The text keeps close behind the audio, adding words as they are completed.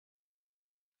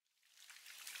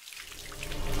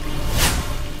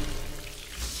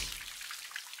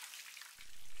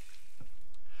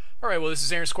All right, well, this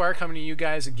is Aaron Squire coming to you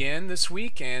guys again this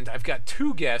week, and I've got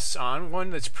two guests on. One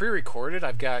that's pre-recorded.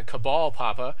 I've got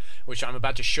Cabalpapa, which I'm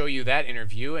about to show you that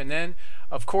interview, and then,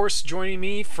 of course, joining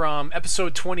me from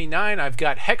episode 29, I've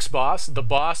got Hex Boss, the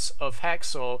boss of Hex.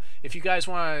 So if you guys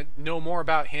want to know more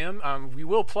about him, we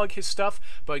will plug his stuff,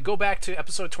 but go back to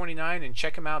episode 29 and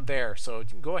check him out there. So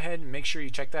go ahead and make sure you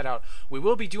check that out. We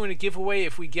will be doing a giveaway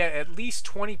if we get at least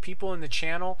 20 people in the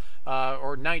channel,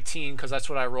 or 19, because that's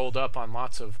what I rolled up on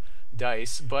lots of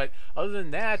dice. But other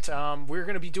than that, we're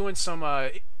going to be doing some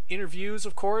interviews,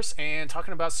 of course, and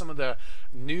talking about some of the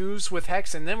news with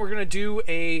Hex, and then we're going to do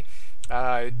a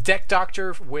deck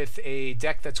doctor with a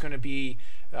deck that's going to be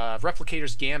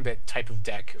Replicator's Gambit type of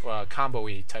deck,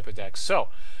 combo-y type of deck. So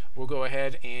we'll go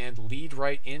ahead and lead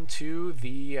right into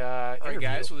the interview. All right,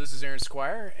 guys, well, this is Aaron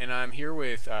Squire, and I'm here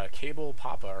with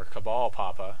Cabalpapa, or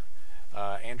Cabalpapa,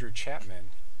 Andrew Chapman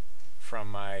from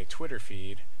my Twitter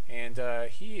feed. And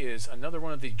he is another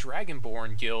one of the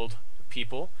Dragonborn Guild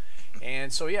people.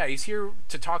 And so, yeah, he's here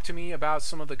to talk to me about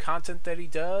some of the content that he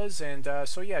does. And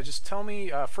so, yeah, just tell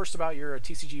me first about your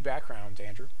TCG background,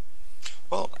 Andrew.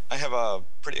 Well, I have a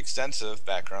pretty extensive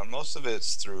background. Most of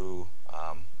it's through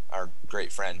our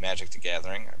great friend Magic the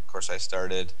Gathering. Of course, I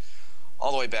started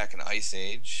all the way back in Ice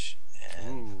Age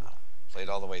and played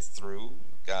all the way through.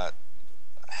 Got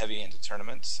heavy into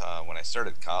tournaments when I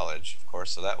started college, of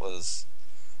course. So that was,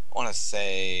 I want to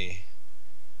say,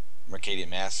 Mercadian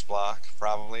Mass Block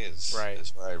probably is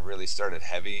where I really started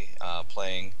heavy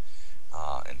playing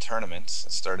in tournaments.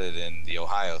 I started in the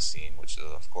Ohio scene, which is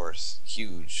of course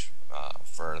huge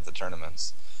for the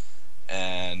tournaments,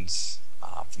 and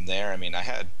from there, I mean, I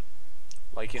had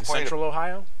like in Central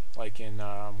Ohio, like in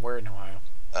where in Ohio?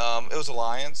 It was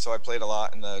Alliance, so I played a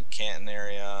lot in the Canton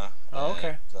area. Oh,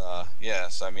 okay. Yeah,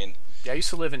 so I mean, yeah, I used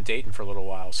to live in Dayton for a little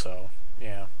while, so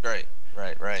yeah. Right.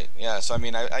 Yeah, so I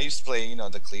mean, I used to play,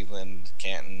 the Cleveland,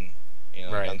 Canton,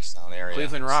 Youngstown area.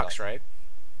 Cleveland rocks, right?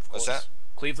 What's that?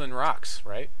 Cleveland rocks,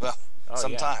 right? Well,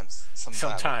 sometimes. Yeah.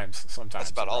 Sometimes.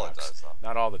 That's about all it does, though.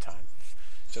 Not all the time,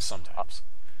 just sometimes.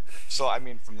 So I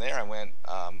mean, from there I went,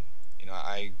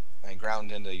 I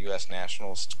ground into U.S.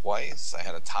 Nationals twice. I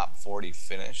had a top 40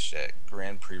 finish at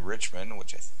Grand Prix Richmond,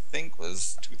 which I think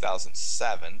was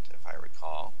 2007, if I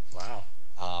recall. Wow.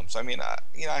 So I mean, I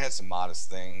had some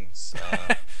modest things.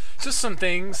 Just some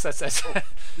things. That's.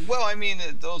 Well, I mean,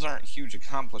 those aren't huge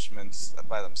accomplishments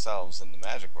by themselves in the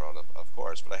Magic world, of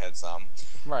course, but I had some.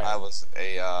 Right. I was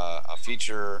a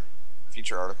feature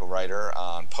article writer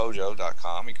on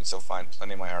Pojo.com. You can still find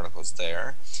plenty of my articles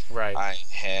there. Right. I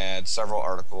had several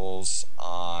articles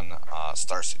on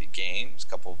Star City Games, a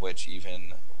couple of which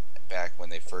even back when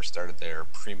they first started their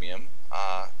premium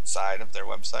side of their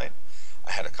website.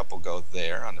 I had a couple go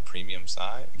there on the premium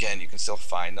side. Again, you can still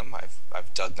find them.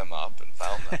 I've dug them up and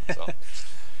found them.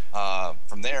 So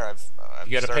from there, I've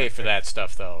you got to pay for that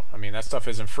stuff, though. I mean, that stuff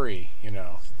isn't free,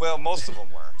 Well, most of them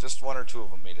were. Just one or two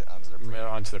of them made it onto the premium.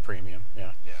 Onto the premium,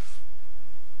 yeah. Yeah.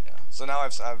 So now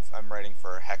I'm writing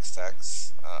for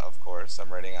Hextex, of course.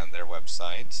 I'm writing on their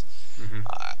website. Mm-hmm.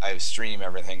 I stream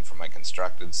everything from my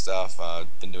constructed stuff.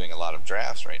 Been doing a lot of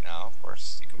drafts right now, of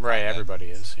course. You can everybody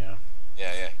is, yeah.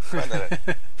 Yeah.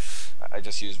 I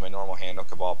just use my normal handle,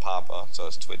 Cabalpapa, so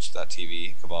it's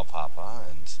twitch.tv, Cabalpapa,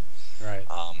 and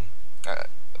I've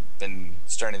been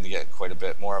starting to get quite a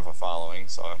bit more of a following,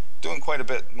 so I'm doing quite a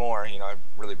bit more. I've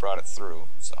really brought it through.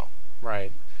 So.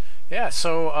 Right. Yeah.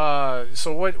 So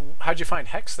how'd you find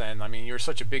Hex then? I mean, you're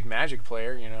such a big Magic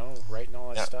player, writing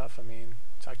all that stuff. I mean,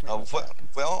 talk to me about that.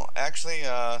 Well, actually,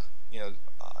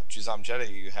 Juzam Jedi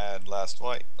you had last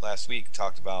week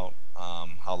talked about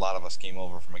how a lot of us came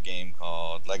over from a game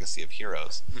called Legacy of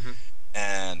Heroes. Mm-hmm.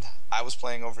 And I was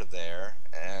playing over there,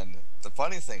 and the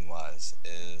funny thing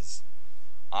is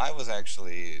I was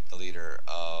actually the leader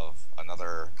of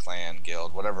another clan,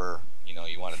 guild, whatever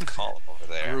you wanted to call them over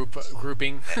there.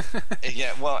 Grouping.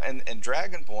 Yeah, well, and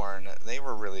Dragonborn, they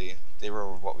were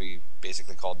what we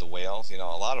basically called the whales. A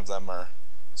lot of them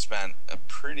spent a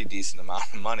pretty decent amount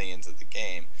of money into the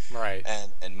game. Right.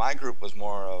 And my group was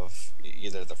more of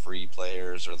either the free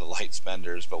players or the light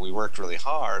spenders, but we worked really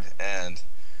hard, and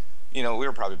we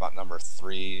were probably about number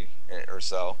 3 or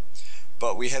so.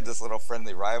 But we had this little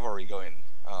friendly rivalry going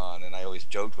on, and I always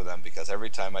joked with them because every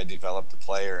time I developed a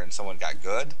player and someone got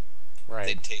good,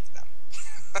 they'd take them.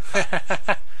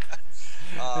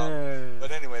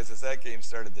 But anyways, as that game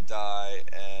started to die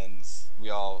and we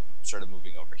all started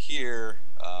moving over here,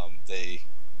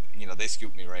 they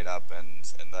scooped me right up,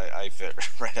 and I fit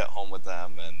right at home with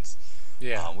them, and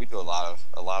we do a lot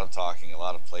of talking, a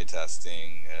lot of play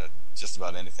testing, just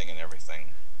about anything and everything.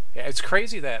 Yeah, it's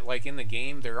crazy that like in the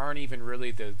game there aren't even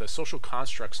really the social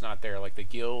constructs not there, like the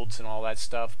guilds and all that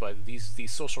stuff. But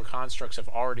these social constructs have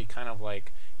already kind of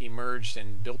like emerged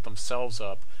and built themselves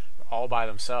up all by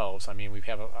themselves. I mean, we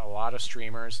have a lot of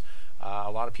streamers, a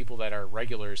lot of people that are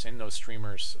regulars in those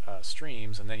streamers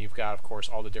streams, and then you've got, of course,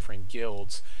 all the different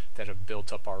guilds that have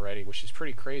built up already, which is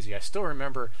pretty crazy. I still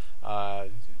remember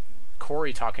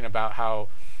Corey talking about how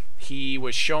he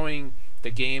was showing the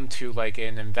game to like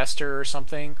an investor or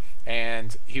something,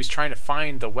 and he was trying to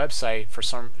find the website for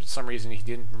some reason. He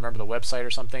didn't remember the website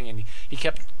or something, and he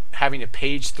kept having to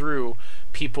page through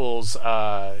people's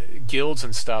guilds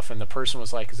and stuff, and the person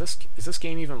was like, is this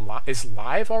game even is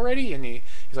live already? And he's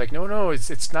like, no,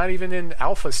 it's not even in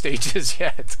alpha stages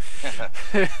yet.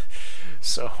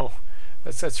 So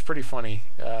that's pretty funny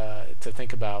to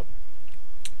think about.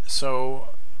 So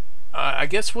I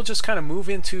guess we'll just kind of move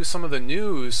into some of the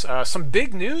news. Some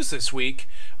big news this week.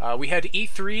 We had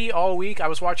E3 all week. I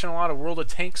was watching a lot of World of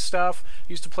Tanks stuff.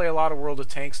 Used to play a lot of World of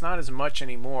Tanks, not as much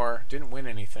anymore. Didn't win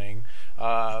anything.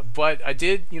 But I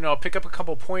did, pick up a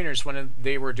couple pointers when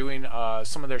they were doing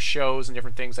some of their shows and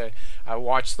different things. I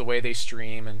watched the way they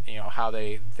stream and how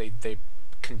they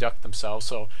conduct themselves.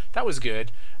 So that was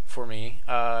good for me.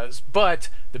 But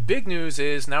the big news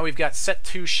is now we've got Set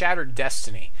 2 Shattered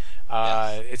Destiny.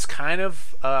 Yes. It's kind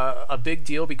of a big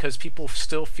deal because people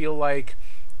still feel like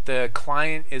the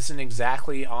client isn't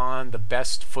exactly on the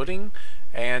best footing,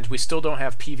 and we still don't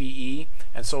have PvE.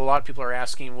 And so a lot of people are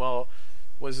asking, well,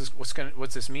 what's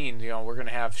this mean? We're going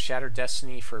to have Shattered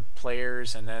Destiny for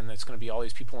players, and then it's going to be all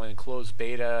these people in closed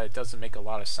beta. It doesn't make a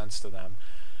lot of sense to them.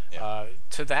 Yeah.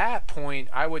 To that point,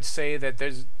 I would say that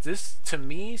this to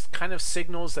me kind of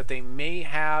signals that they may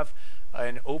have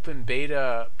an open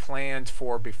beta planned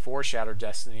for before Shattered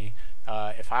Destiny,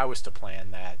 if I was to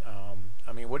plan that.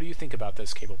 I mean, what do you think about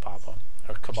this, Cabalpapa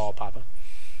or Cabalpapa?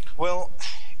 Well,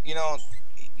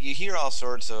 you hear all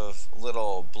sorts of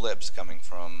little blips coming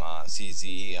from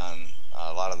CZ on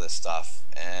a lot of this stuff,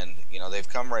 and they've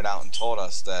come right out and told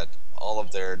us that all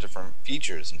of their different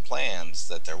features and plans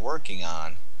that they're working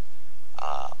on,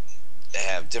 they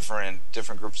have different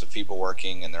groups of people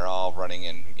working, and they're all running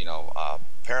in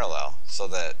parallel, so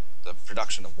that the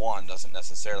production of one doesn't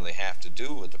necessarily have to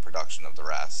do with the production of the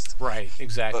rest. Right,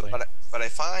 exactly. But I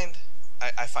find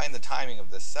the timing of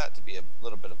this set to be a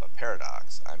little bit of a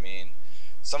paradox. I mean,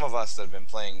 some of us that have been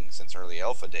playing since early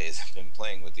alpha days have been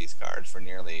playing with these cards for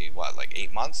nearly like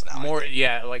 8 months now. More,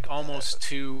 yeah, like almost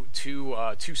two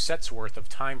sets worth of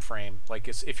time frame. Like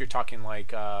if you're talking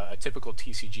like a typical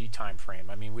TCG time frame.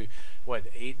 I mean,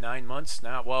 8-9 months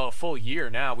now? Well, a full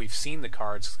year now. We've seen the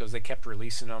cards because they kept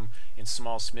releasing them in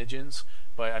small smidgens.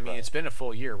 But I mean, It's been a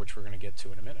full year, which we're going to get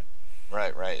to in a minute.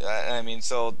 Right. I mean,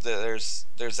 so there's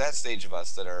that stage of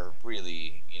us that are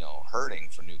really hurting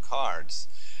for new cards.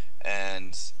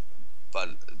 But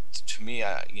to me,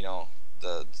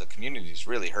 the community is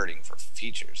really hurting for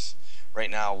features.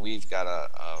 Right now, we've got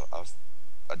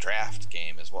a draft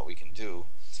game is what we can do.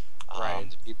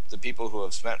 Right. The people who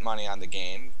have spent money on the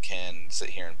game can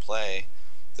sit here and play.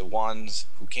 The ones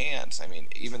who can't, I mean,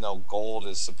 even though gold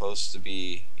is supposed to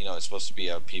be, it's supposed to be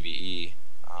a PvE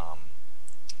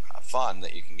fun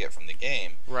that you can get from the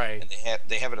game. Right. And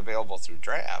they have it available through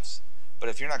drafts. But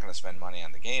if you're not going to spend money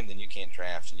on the game, then you can't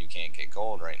draft and you can't get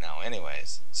gold right now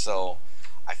anyways. So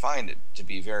I find it to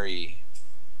be very,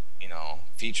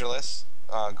 featureless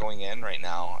going in right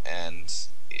now. And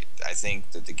I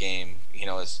think that the game,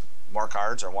 is more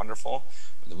cards are wonderful,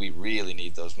 but we really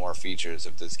need those more features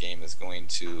if this game is going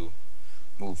to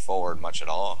move forward much at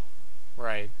all.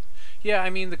 Right. Yeah,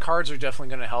 I mean, the cards are definitely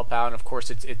going to help out, and of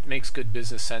course it makes good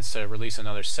business sense to release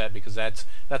another set, because that's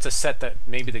a set that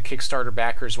maybe the Kickstarter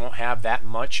backers won't have that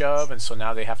much of, and so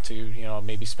now they have to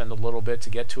maybe spend a little bit to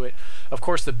get to it. Of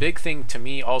course, the big thing to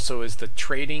me also is the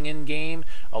trading in game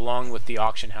along with the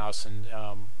auction house, and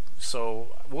so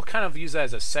we'll kind of use that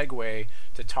as a segue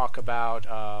to talk about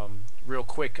real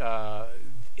quick at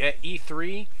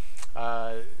E3.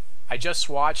 I just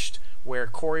watched where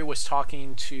Corey was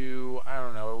talking to, I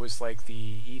don't know, it was like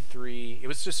the E3, it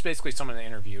was just basically someone that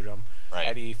interviewed him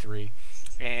at E3,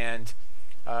 and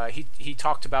he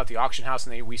talked about the auction house,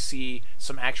 and we see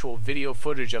some actual video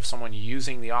footage of someone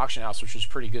using the auction house, which was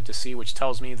pretty good to see, which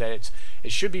tells me that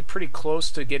it should be pretty close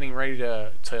to getting ready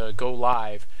to go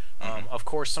live. Of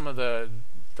course, some of the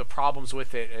problems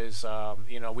with it is,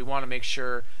 we want to make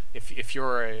sure if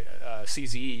you're a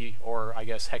CZE, or I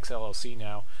guess Hex LLC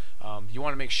now, you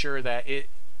want to make sure that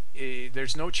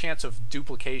there's no chance of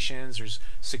duplications.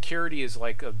 Security is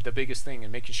like the biggest thing,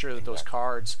 and making sure that those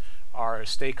cards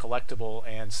stay collectible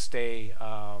and stay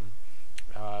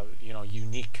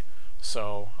unique.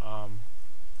 So,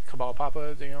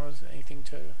 Cabalpapa, is anything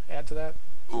to add to that?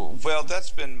 Well, that's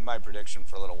been my prediction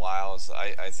for a little while. Is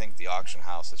I think the auction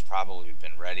house has probably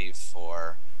been ready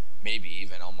for maybe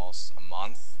even almost a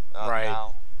month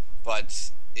now.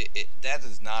 But that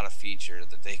is not a feature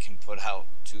that they can put out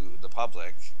to the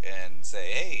public and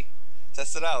say, hey,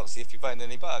 test it out, see if you find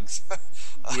any bugs.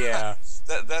 Yeah.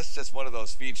 That's just one of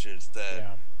those features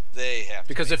that they have to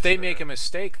because if they make a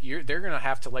mistake, they're going to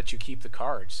have to let you keep the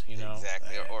cards,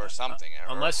 Exactly, or something.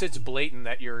 Unless it's blatant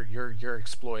that you're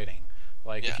exploiting.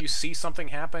 Like, if you see something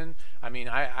happen, I mean,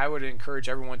 I would encourage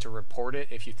everyone to report it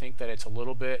if you think that it's a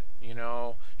little bit,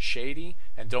 shady,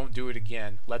 and don't do it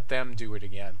again. Let them do it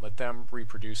again. Let them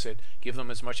reproduce it. Give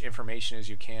them as much information as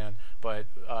you can, but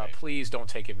please don't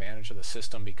take advantage of the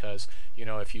system, because,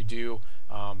 if you do,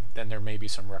 then there may be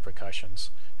some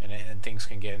repercussions, and things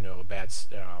can get into a bad,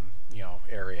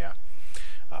 area.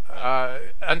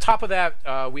 On top of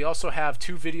that, we also have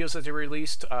 2 videos that they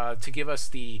released to give us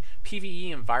the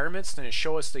PvE environments and to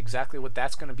show us exactly what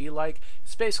that's going to be like.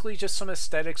 It's basically just some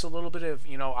aesthetics, a little bit of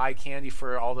eye candy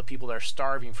for all the people that are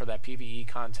starving for that PvE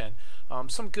content.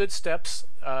 Some good steps,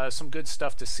 some good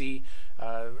stuff to see.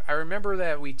 I remember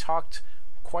that we talked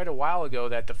quite a while ago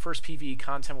that the first PvE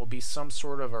content will be some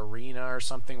sort of arena or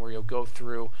something where you'll go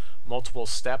through multiple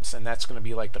steps, and that's going to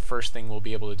be like the first thing we'll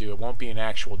be able to do. It won't be an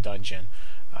actual dungeon.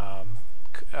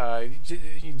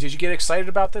 Did you get excited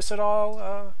about this at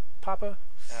all, Papa?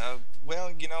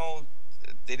 Well,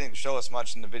 they didn't show us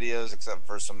much in the videos except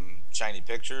for some shiny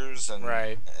pictures, and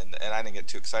I didn't get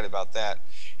too excited about that.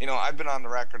 I've been on the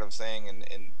record of saying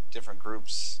in different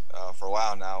groups for a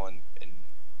while now, and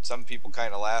some people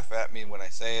kind of laugh at me when I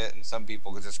say it, and some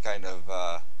people just kind of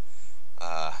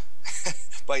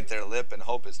bite their lip and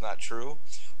hope it's not true.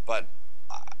 But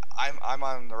I'm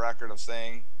on the record of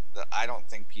saying that I don't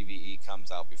think PvE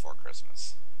comes out before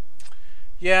Christmas.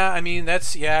 Yeah, I mean,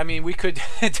 we could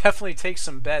definitely take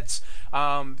some bets.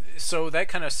 So that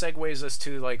kind of segues us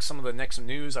to like some of the next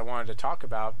news I wanted to talk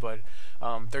about. But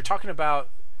they're talking about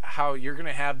how you're going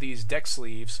to have these deck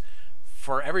sleeves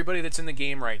for everybody that's in the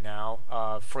game right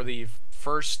now for the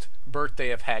first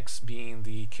birthday of Hex being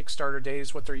the Kickstarter day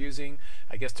is what they're using.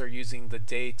 I guess they're using the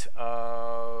date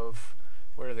of,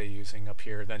 what are they using up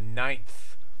here? The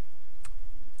 9th.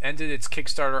 Ended its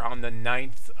Kickstarter on the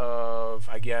 9th of,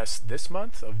 I guess, this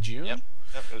month of June. Yep.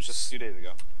 It was just 2 days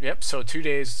ago. Yep. So 2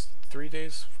 days, 3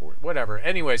 days, 4, whatever.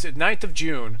 Anyways, 9th of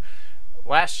June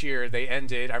last year they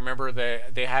ended. I remember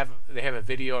they have a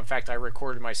video. In fact, I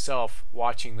recorded myself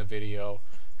watching the video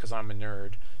because I'm a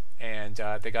nerd, and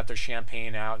they got their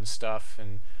champagne out and stuff,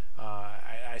 and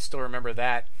I still remember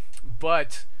that.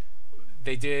 But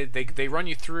they run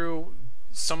you through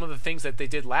some of the things that they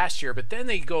did last year, but then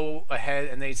they go ahead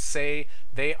and they say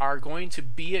they are going to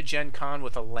be at Gen Con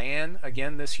with a LAN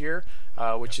again this year,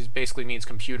 which basically means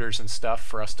computers and stuff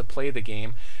for us to play the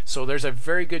game. So there's a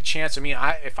very good chance. I mean,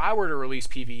 if I were to release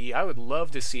PvE, I would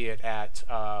love to see it at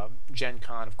Gen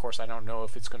Con. Of course, I don't know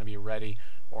if it's going to be ready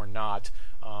or not.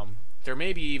 There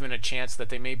may be even a chance that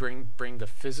they may bring the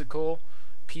physical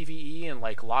PvE and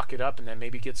like lock it up, and then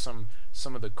maybe get some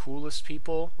of the coolest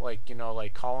people, like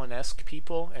like Colin-esque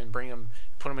people, and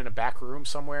put them in a back room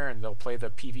somewhere, and they'll play the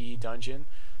PvE dungeon,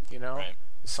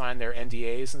 sign their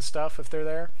NDAs and stuff if they're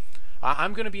there.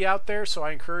 I'm going to be out there, so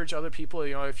I encourage other people.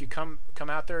 If you come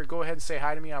out there, go ahead and say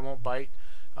hi to me. I won't bite.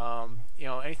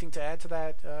 Anything to add to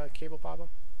that, Cabalpapa?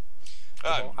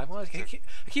 I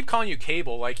keep calling you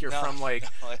Cable, like you're from like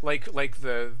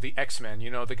the X-Men,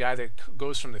 the guy that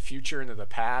goes from the future into the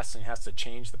past and has to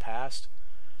change the past.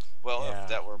 Well, if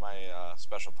that were my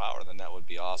special power, then that would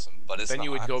be awesome. But then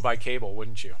you would go by Cable,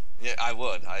 wouldn't you? Yeah, I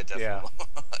would. I definitely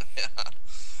would.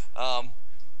 Yeah.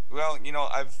 Well,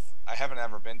 I haven't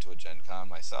ever been to a Gen Con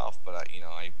myself, but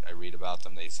I read about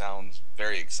them. They sound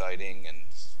very exciting, and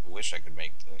wish I could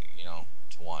make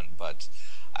to one. But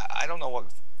I don't know what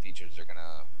features they're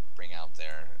gonna bring out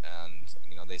there,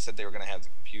 and they said they were gonna have the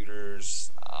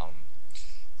computers.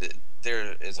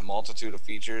 There is a multitude of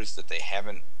features that they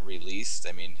haven't released.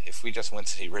 I mean, if we just went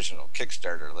to the original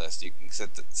Kickstarter list, you can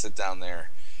sit down there,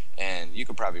 and you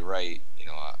could probably write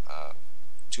a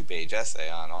 2-page essay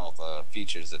on all the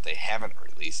features that they haven't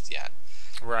released yet.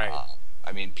 Right.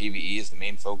 I mean, PvE is the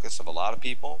main focus of a lot of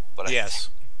people, but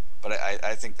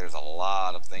I think there's a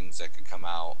lot of things that could come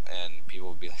out, and people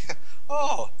would be like,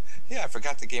 oh, yeah, I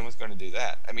forgot the game was going to do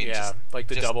that. I mean, like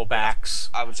the double backs.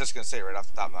 I was just going to say right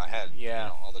off the top of my head,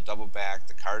 all the double back,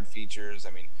 the card features.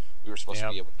 I mean, we were supposed to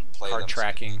be able to play card them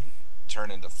tracking,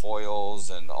 turn into foils,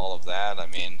 and all of that. I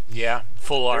mean,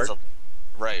 full art.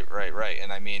 Right.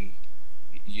 And I mean,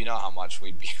 you know how much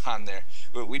we'd be on there.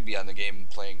 We'd be on the game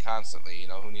playing constantly. You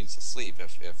know, who needs to sleep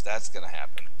if that's going to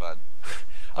happen? But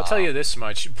I'll tell you this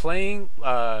much: playing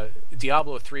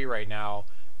Diablo 3 right now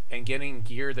and getting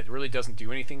gear that really doesn't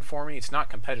do anything for me. It's not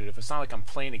competitive. It's not like I'm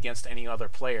playing against any other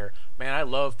player. Man, I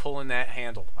love pulling that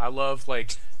handle. I love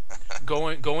like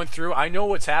going through. I know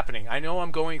what's happening. I know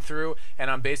I'm going through,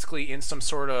 and I'm basically in some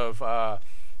sort of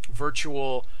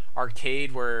virtual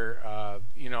arcade where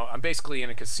you know, I'm basically in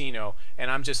a casino, and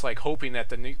I'm just like hoping that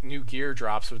the new gear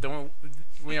drops. But then,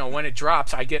 you know, when it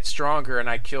drops, I get stronger and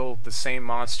I kill the same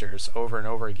monsters over and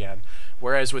over again.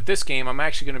 Whereas with this game, I'm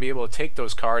actually going to be able to take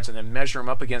those cards and then measure them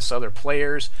up against other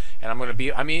players, and I'm going to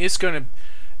be, I mean, it's going to,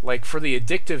 like, for the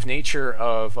addictive nature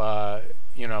of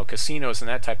you know, casinos and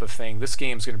that type of thing, this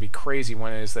game's going to be crazy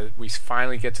when it is that we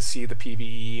finally get to see the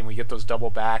PvE and we get those double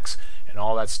backs and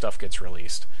all that stuff gets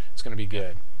released. It's going to be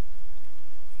good.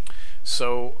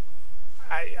 So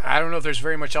I don't know if there's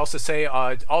very much else to say.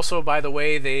 Also, by the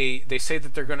way, they say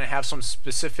that they're going to have some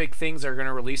specific things they're going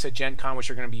to release at Gen Con, which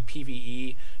are going to be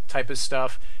PvE type of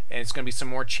stuff, and it's going to be some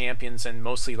more champions and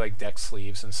mostly like deck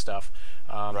sleeves and stuff.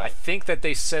 Right. I think that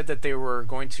they said that they were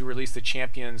going to release the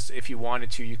champions. If you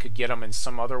wanted to, you could get them in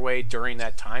some other way during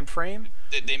that time frame.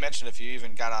 They mentioned if you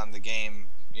even got on the game,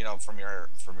 you know, from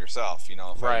yourself, you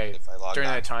know, if I logged during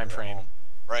on that time frame. Home.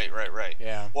 Right.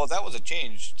 Yeah. Well, that was a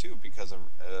change too, because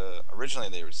originally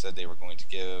they said they were going to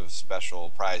give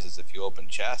special prizes if you open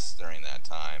chests during that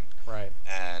time. Right.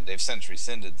 And they've since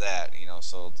rescinded that, you know,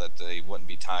 so that they wouldn't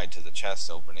be tied to the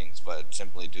chest openings, but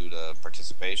simply due to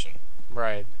participation.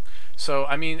 Right. So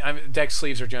I mean, deck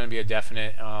sleeves are going to be a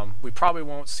definite. We probably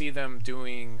won't see them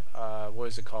doing what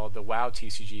is it called, the WoW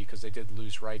TCG, because they did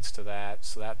lose rights to that,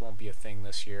 so that won't be a thing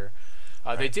this year.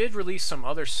 Right. They did release some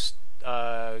other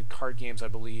card games, I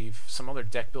believe, some other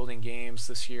deck building games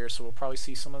this year, so we'll probably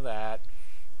see some of that.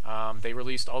 They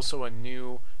released also a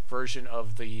new version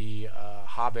of the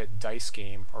Hobbit dice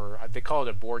game, or they call it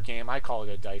a board game. I call it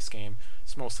a dice game.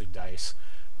 It's mostly dice.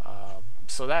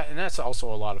 So that's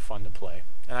also a lot of fun to play.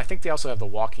 And I think they also have the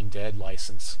Walking Dead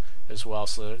license as well.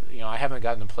 So, you know, I haven't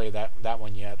gotten to play that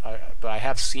one yet, but I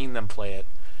have seen them play it.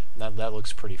 And that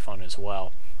looks pretty fun as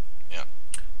well. Yeah.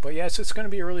 But yeah, it's going to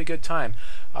be a really good time.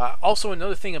 Also,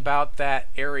 another thing about that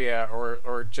area,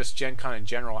 or just Gen Con in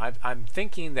general, I'm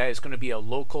thinking that it's going to be a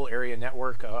local area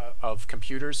network of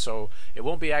computers, so it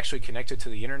won't be actually connected to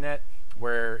the internet,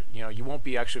 where, you know, you won't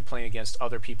be actually playing against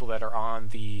other people that are on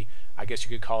the, I guess you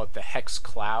could call it the Hex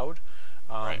Cloud.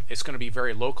 Right. It's going to be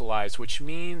very localized, which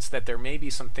means that there may be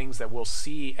some things that we'll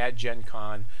see at Gen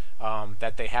Con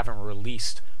that they haven't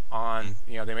released on,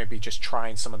 you know, they may be just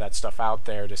trying some of that stuff out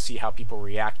there to see how people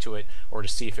react to it, or to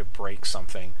see if it breaks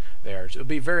something there. It'll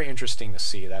be very interesting to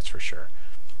see, that's for sure.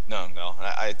 No,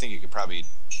 I think you could probably,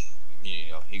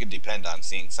 you know, you could depend on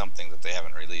seeing something that they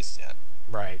haven't released yet.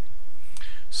 Right.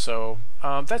 So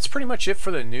that's pretty much it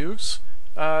for the news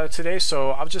today.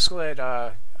 So I'll just let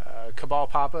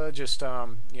Cabalpapa just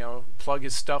you know, plug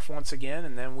his stuff once again,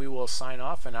 and then we will sign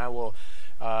off, and I will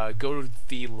go to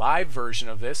the live version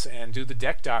of this and do the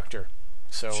deck doctor.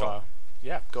 So sure.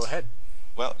 Yeah, go ahead.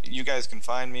 Well, you guys can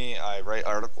find me. I write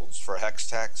articles for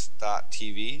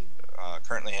hextext.tv.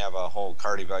 Currently have a whole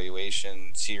card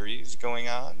evaluation series going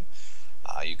on.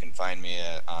 You can find me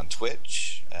on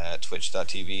Twitch at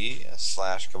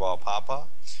twitch.tv/Cabalpapa,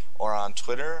 or on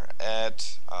Twitter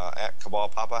at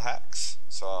Cabalpapa Hex.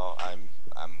 So I'm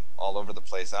all over the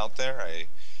place out there. I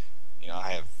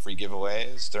have free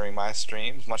giveaways during my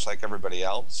streams, much like everybody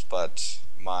else, but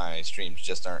my streams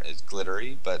just aren't as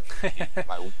glittery. But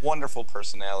my wonderful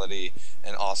personality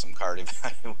and awesome card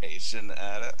evaluation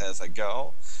at it as I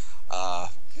go. Yeah,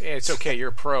 it's okay. You're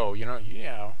a pro. You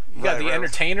got the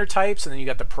entertainer types, and then you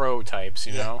got the pro types.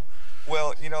 You know.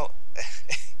 Well,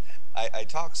 I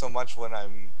talk so much when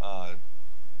I'm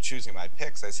choosing my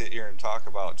picks. I sit here and talk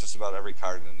about just about every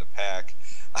card in the pack.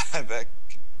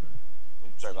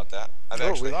 Sorry about that.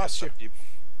 We lost you.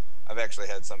 I've actually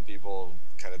had some people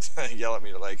kind of yell at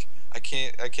me like, I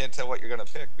can't tell what you're gonna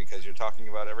pick because you're talking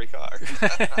about every card.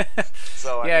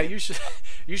 So yeah, usually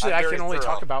I can only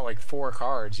talk about like 4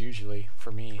 cards usually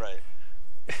for me. Right.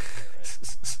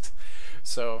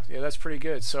 So yeah, that's pretty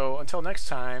good. So until next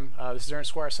time, this is Aaron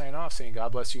Squire signing off, saying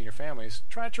God bless you and your families.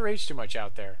 Try not to rage too much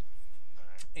out there.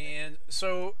 And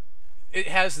so it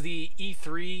has the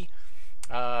E3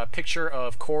 picture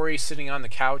of Corey sitting on the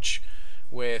couch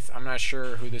with, I'm not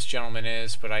sure who this gentleman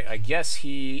is, but I guess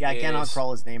he I cannot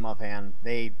recall his name offhand.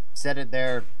 They said it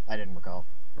there. I didn't recall.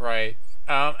 Right.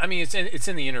 I mean, it's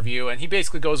in the interview, and he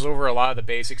basically goes over a lot of the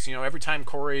basics. You know, every time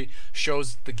Corey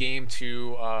shows the game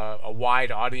to a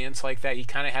wide audience like that, he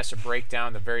kind of has to break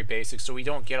down the very basics, so we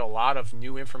don't get a lot of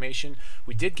new information.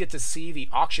 We did get to see the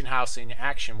auction house in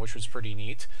action, which was pretty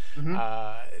neat.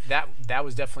 That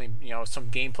was definitely, you know,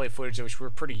 some gameplay footage which we're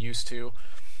pretty used to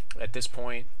at this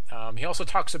point. He also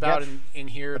talks about in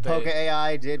here the Poké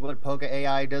AI did what Poké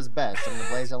AI does best in the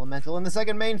Blaze Elemental in the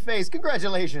second main phase.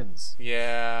 Congratulations.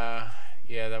 Yeah,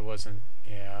 that wasn't.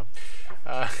 Yeah,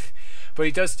 but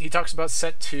he talks about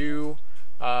set 2.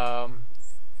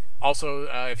 Also,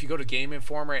 if you go to Game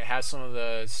Informer, it has some of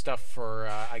the stuff for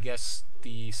I guess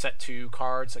the set 2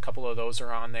 cards. A couple of those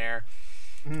are on there.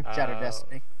 Shattered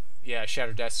Destiny. Yeah,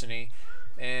 Shattered Destiny.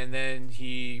 And then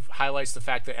he highlights the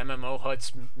fact that MMO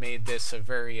Huts made this a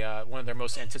very one of their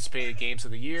most anticipated games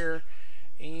of the year,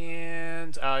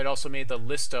 and it also made the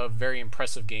list of very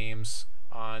impressive games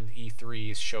on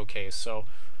E3's showcase. So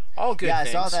all good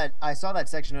things. I saw that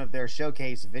section of their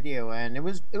showcase video, and it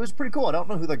was pretty cool. I don't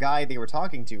know who the guy they were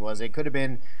talking to was. It could have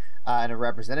been a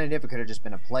representative. It could have just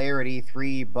been a player at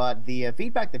E3. But the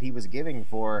feedback that he was giving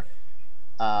for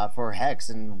Hex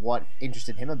and what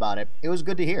interested him about it, it was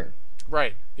good to hear.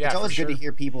 Right. Yeah. It's always good to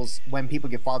hear when people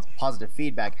give positive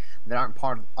feedback that aren't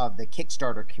part of the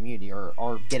Kickstarter community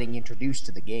or getting introduced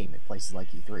to the game at places like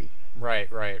E3. Right.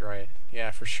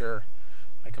 Yeah, for sure.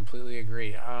 I completely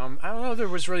agree. I don't know if there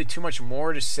was really too much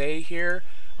more to say here.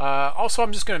 Also,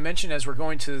 I'm just going to mention as we're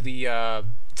going to the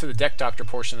Deck Doctor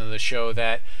portion of the show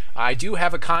that I do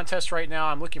have a contest right now.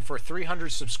 I'm looking for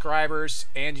 300 subscribers,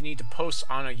 and you need to post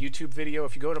on a YouTube video.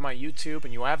 If you go to my YouTube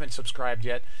and you haven't subscribed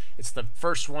yet, it's the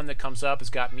first one that comes up. It's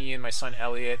got me and my son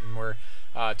Elliot, and we're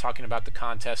talking about the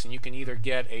contest. And you can either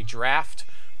get a draft,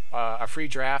 a free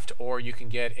draft, or you can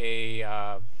get a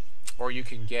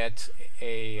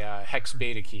Hex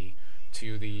beta key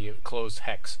to the closed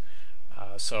Hex.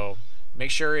 So make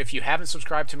sure, if you haven't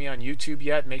subscribed to me on YouTube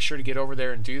yet, make sure to get over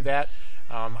there and do that.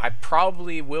 I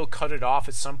probably will cut it off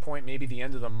at some point, maybe the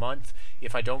end of the month,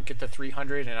 if I don't get the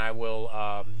 300, and I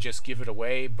will just give it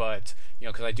away. But you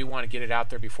know, because I do want to get it out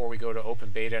there before we go to open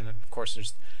beta, and of course,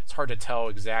 it's hard to tell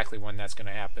exactly when that's going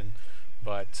to happen.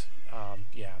 But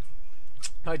yeah,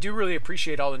 I do really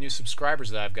appreciate all the new subscribers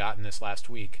that I've gotten this last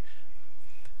week.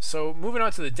 So moving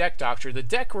on to the Deck Doctor, the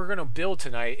deck we're going to build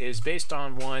tonight is based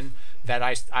on one that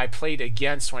I played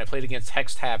against when I played against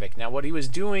Hexed Havoc. Now what he was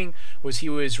doing was he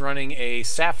was running a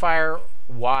Sapphire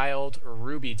Wild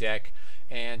Ruby deck,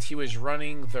 and he was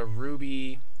running the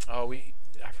Ruby.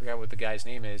 I forgot what the guy's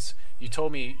name is. You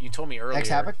told me earlier. Hex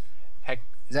Havoc.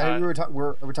 Is that who we're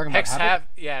talking about? Havoc?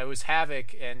 Yeah, it was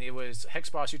Havoc, and it was Hex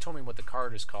Boss. You told me what the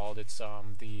card is called. It's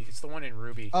the one in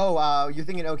Ruby. Oh, you're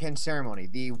thinking Oakhenge Ceremony,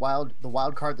 the wild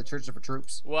card, the Church of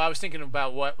Troops. Well, I was thinking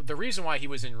about the reason why he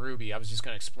was in Ruby. I was just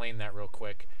going to explain that real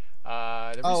quick.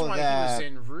 The reason why he was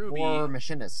in Ruby. War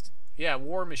Machinist. Yeah,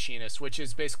 War Machinist, which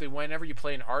is basically whenever you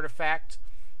play an artifact,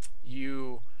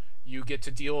 you get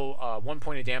to deal 1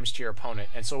 point of damage to your opponent.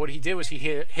 And so what he did was he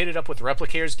hit it up with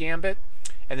Replicator's Gambit,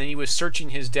 and then he was searching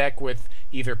his deck with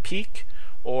either Peak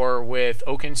or with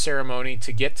Oakhenge Ceremony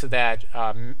to get to that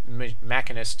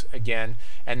Machinist again.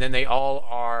 And then they all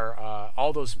are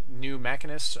all those new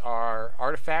Machinists are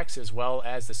artifacts as well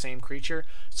as the same creature.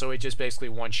 So it just basically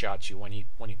one-shots you when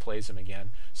he plays them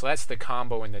again. So that's the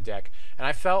combo in the deck. And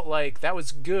I felt like that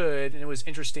was good and it was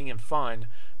interesting and fun,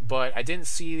 but I didn't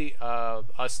see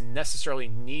us necessarily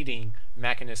needing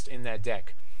Machinist in that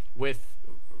deck. With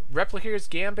Replicator's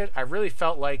Gambit, I really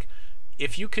felt like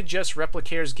if you could just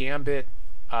Replicator's Gambit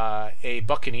a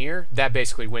Buccaneer, that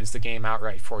basically wins the game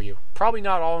outright for you. Probably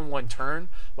not all in one turn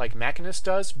like Machinist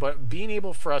does, but being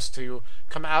able for us to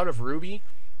come out of Ruby,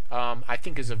 I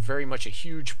think is very much a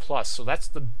huge plus. So that's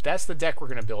the deck we're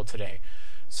going to build today.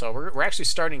 So we're actually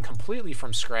starting completely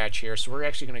from scratch here. So we're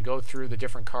actually going to go through the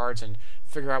different cards and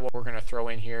figure out what we're going to throw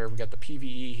in here. We got the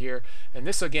PVE here, and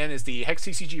this again is the Hex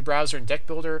TCG browser and deck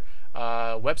builder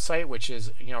website, which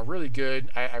is really good.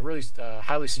 I really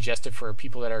highly suggest it for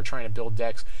people that are trying to build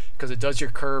decks because it does your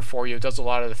curve for you. It does a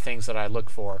lot of the things that I look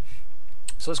for.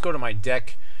 So let's go to my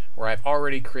deck where I've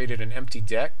already created an empty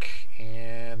deck,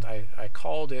 and I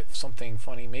called it something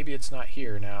funny. Maybe it's not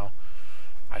here now.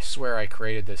 I swear I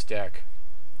created this deck.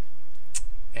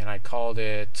 And I called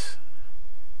it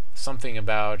something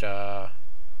about, I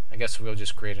guess we'll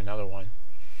just create another one.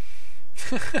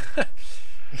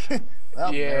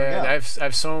 Well, yeah, I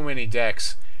have so many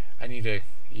decks. I need to,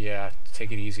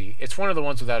 take it easy. It's one of the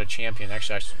ones without a champion.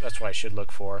 Actually, that's what I should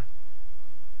look for.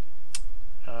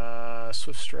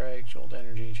 Swift Strike, Jolt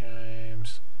Energy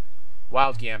Chimes,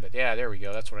 Wild Gambit. Yeah, there we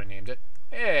go. That's what I named it.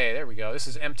 Hey, there we go. This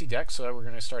is empty deck, so we're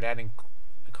going to start adding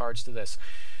cards to this.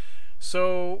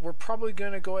 So we're probably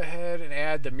going to go ahead and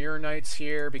add the Mirror Knights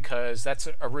here because that's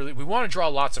a really... We want to draw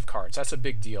lots of cards. That's a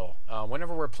big deal.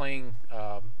 Whenever we're playing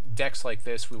decks like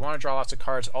this, we want to draw lots of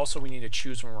cards. Also, we need to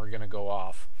choose when we're going to go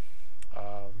off.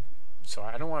 So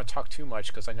I don't want to talk too much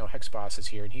because I know Hexboss is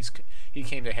here and he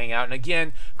came to hang out. And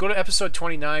again, go to episode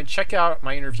 29. Check out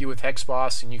my interview with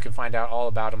Hexboss and you can find out all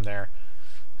about him there.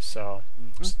 So...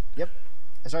 Yep.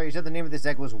 Sorry, you said the name of this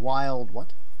deck was Wild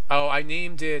what? Oh, I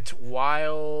named it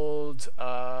Wild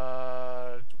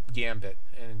Gambit,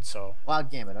 and so Wild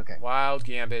Gambit. Okay. Wild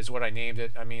Gambit is what I named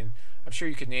it. I mean, I'm sure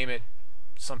you could name it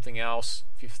something else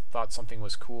if you thought something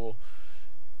was cool.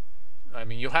 I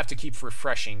mean, you'll have to keep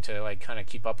refreshing to like kind of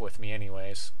keep up with me,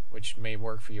 anyways, which may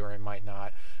work for you or it might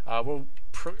not. We'll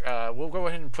go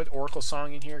ahead and put Oracle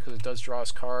Song in here because it does draw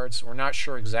us cards. We're not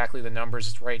sure exactly the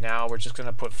numbers right now. We're just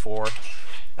gonna put 4.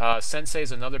 Sensei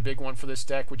is another big one for this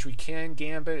deck, which we can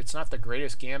Gambit. It's not the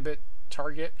greatest Gambit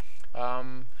target.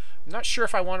 I'm not sure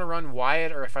if I want to run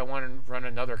Wyatt or if I want to run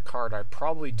another card. I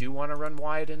probably do want to run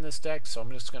Wyatt in this deck, so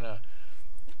I'm just going to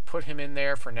put him in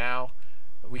there for now.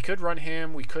 We could run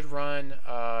him. We could run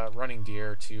Running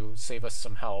Deer to save us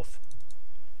some health.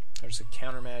 There's a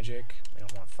Countermagic. We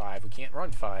don't want 5. We can't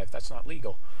run 5. That's not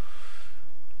legal.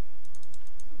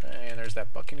 And there's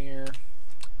that Buccaneer.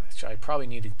 I probably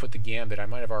need to put the Gambit. I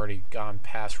might have already gone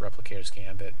past Replicator's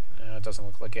Gambit. It doesn't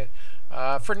look like it.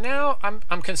 For now,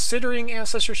 I'm considering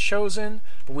Ancestors Chosen,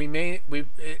 but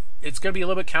it's going to be a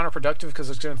little bit counterproductive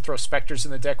because it's going to throw Specters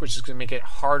in the deck, which is going to make it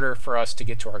harder for us to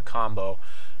get to our combo.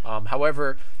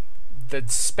 However, the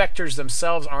Specters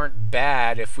themselves aren't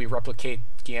bad if we replicate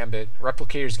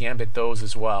Replicator's Gambit those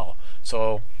as well.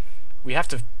 So we have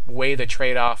to weigh the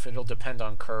trade-off. It'll depend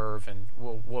on curve, and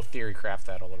we'll theory craft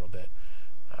that a little bit.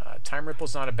 Time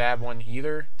Ripple's not a bad one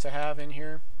either to have in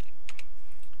here.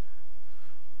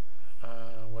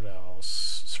 What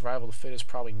else? Survival of the Fit is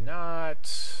probably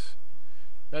not.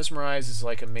 Mesmerize is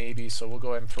like a maybe, so we'll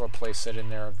go ahead and throw a playset in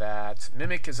there of that.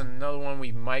 Mimic is another one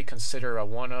we might consider a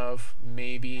one of,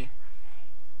 maybe,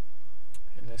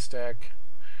 in this deck.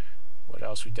 What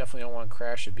else? We definitely don't want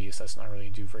Crash a Beast. That's not really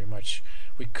do very much.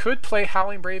 We could play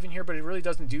Howling Brave in here, but it really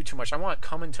doesn't do too much. I want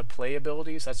come into play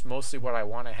abilities. That's mostly what I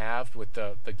want to have with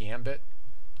the Gambit,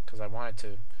 because I want it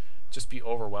to just be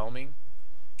overwhelming.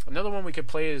 Another one we could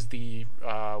play is the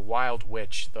Wild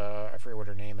Witch. I forget what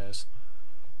her name is.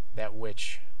 That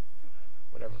witch,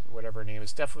 whatever her name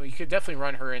is. Definitely, you could definitely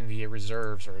run her in the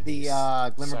reserves or the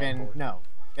Glimmerglen. No,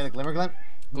 yeah, the Glimmerglen.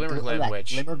 Glimmerglen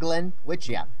Witch. Glimmerglen Witch,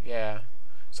 yeah. Yeah,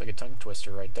 it's like a tongue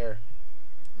twister right there.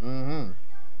 Mm-hmm.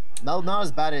 No, not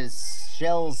as bad as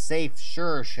Shell's Safe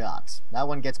Sure Shot. That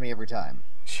one gets me every time.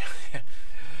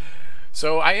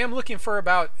 So I am looking for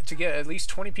to get at least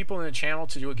 20 people in the channel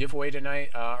to do a giveaway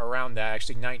tonight. Around that,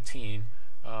 actually 19.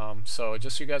 So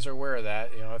just so you guys are aware of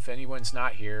that, if anyone's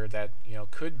not here that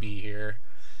could be here,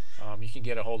 you can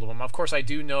get a hold of them. Of course, I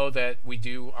do know that we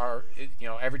do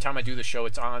every time I do the show,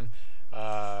 it's on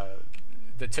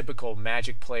the typical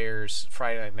Magic players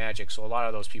Friday Night Magic, so a lot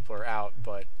of those people are out,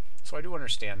 but so I do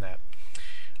understand that.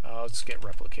 Let's get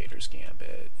Replicator's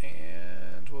Gambit,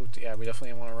 and we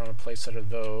definitely want to run a playset of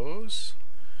those.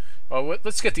 Well,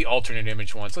 let's get the alternate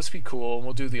image ones. Let's be cool, and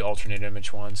we'll do the alternate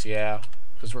image ones, yeah,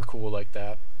 because we're cool like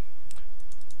that.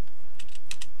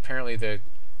 Apparently the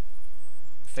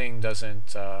thing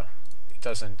doesn't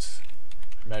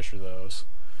measure those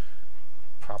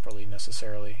properly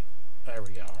necessarily. There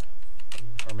we go.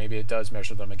 Or maybe it does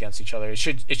measure them against each other. It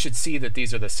should see that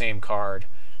these are the same card,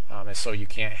 and so you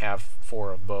can't have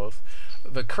 4 of both.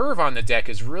 The curve on the deck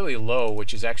is really low,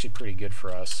 which is actually pretty good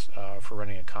for us for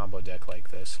running a combo deck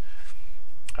like this.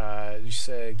 You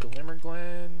said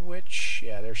Glimmerglen Witch?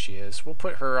 Yeah, there she is. We'll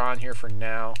put her on here for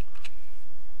now.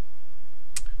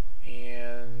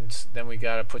 And then we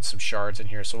got to put some shards in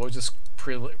here. So we'll just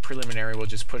preliminary. We'll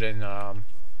just put in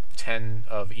 10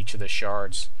 of each of the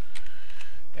shards,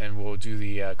 and we'll do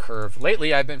the curve.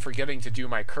 Lately, I've been forgetting to do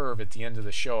my curve at the end of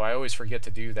the show. I always forget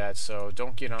to do that, so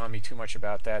don't get on me too much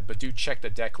about that. But do check the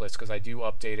deck list because I do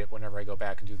update it whenever I go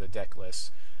back and do the deck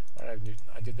list. I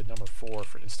did the number 4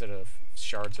 instead of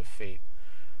Shards of Fate.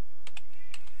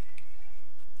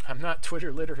 I'm not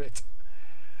Twitter literate.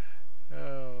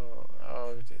 Oh,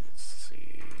 let's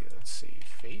see,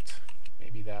 Fate.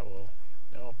 Maybe that will.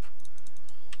 Nope.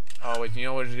 Oh, you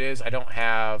know what it is? I don't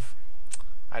have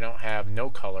no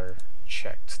color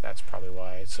checked. That's probably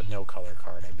why it's a no color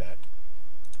card, I bet.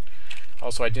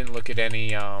 Also, I didn't look at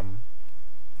any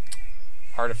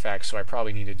artifacts, so I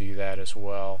probably need to do that as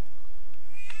well.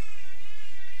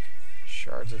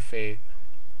 Shards of Fate.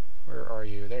 Where are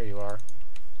you? There you are.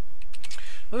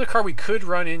 Another card we could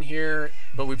run in here,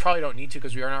 but we probably don't need to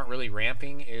because we are not really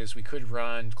ramping, is we could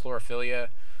run Chlorophylla,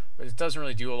 but it doesn't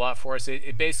really do a lot for us.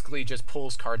 It basically just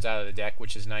pulls cards out of the deck,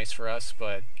 which is nice for us,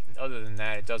 but other than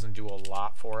that, it doesn't do a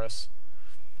lot for us.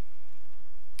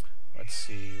 Let's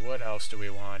see, what else do we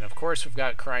want? Of course, we've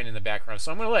got Crying in the background,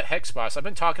 so I'm going to let Hexboss, I've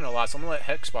been talking a lot, so I'm going to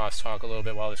let Hexboss talk a little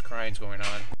bit while this crying's going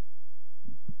on.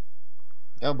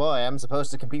 Oh boy, I'm supposed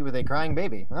to compete with a crying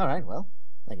baby. All right, well,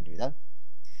 I can do that.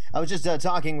 I was just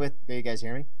talking with... Do you guys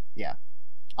hear me? Yeah.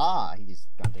 Ah, he's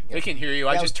gone to get... They can hear you.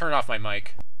 I just turned off my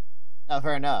mic. Oh,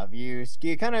 fair enough. You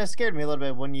kind of scared me a little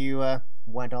bit when you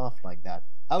went off like that.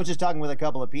 I was just talking with a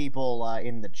couple of people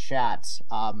in the chat.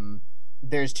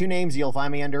 There's 2 names you'll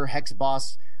find me under.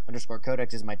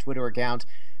 Hexboss_Codex is my Twitter account.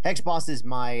 Hexboss is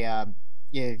my...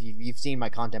 if you've seen my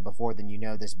content before, then you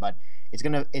know this, but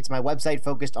it's my website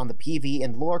focused on the PV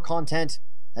and lore content.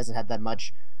 Hasn't had that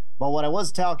much. But what I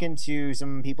was talking to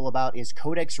some people about is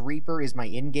Codex Reaper is my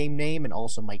in-game name and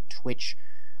also my Twitch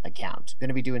account. Going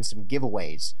to be doing some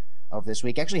giveaways over this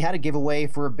week. Actually had a giveaway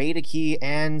for a beta key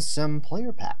and some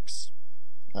player packs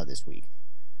this week.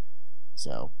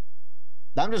 So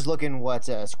I'm just looking what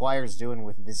Squire's doing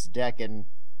with this deck, and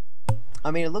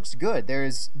I mean, it looks good.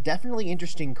 There's definitely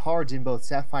interesting cards in both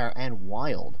Sapphire and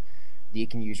Wild that you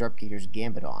can use Replicator's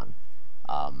Gambit on.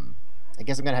 I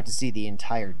guess I'm going to have to see the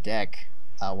entire deck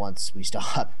once we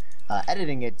stop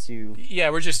editing it to... Yeah,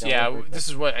 we're just... Yeah, this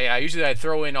is what... Yeah, usually I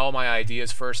throw in all my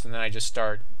ideas first, and then I just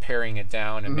start paring it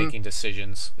down and making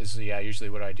decisions. This is, yeah,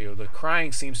 usually what I do. The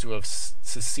crying seems to have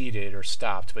seceded or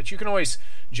stopped, but you can always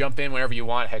jump in whenever you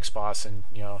want, Hexboss, and,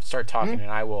 you know, start talking, and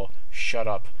I will shut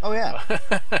up. Oh, yeah.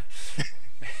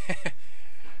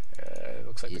 It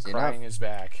looks like the crying is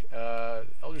back.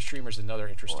 Elder Streamer's another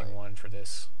interesting one for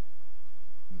this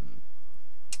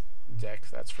deck,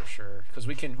 that's for sure, because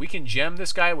we can gem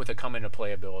this guy with a come into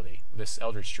play ability, this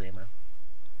Eldritch Dreamer.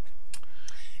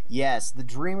 Yes, the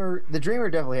Dreamer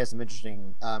definitely has some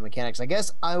interesting mechanics. I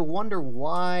guess I wonder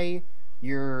why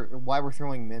we're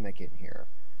throwing Mimic in here.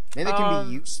 Mimic can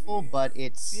be useful, but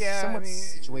it's somewhat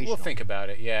situational. We'll think about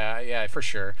it. Yeah, for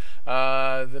sure.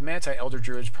 The Manti Elder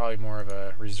Druid's probably more of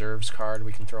a reserves card.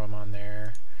 We can throw him on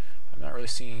there. I'm not really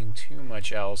seeing too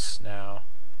much else now.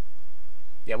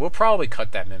 Yeah, we'll probably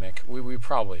cut that Mimic. We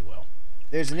probably will.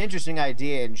 There's an interesting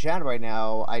idea in chat right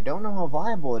now. I don't know how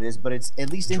viable it is, but it's at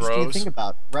least interesting to think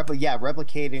about.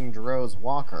 Replicating Dro's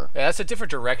Walker. Yeah, that's a different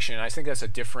direction. I think that's a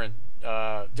different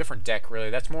deck,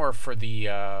 really. That's more for the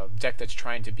deck that's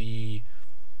trying to be,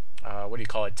 what do you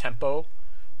call it, tempo.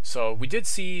 So we did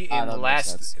see in the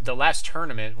last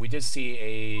tournament, we did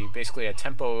see basically a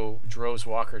tempo Dro's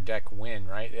Walker deck win,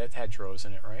 right? It had Dro's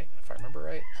in it, right? If I remember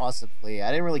right. Possibly. I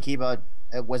didn't really keep a...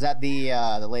 Was that the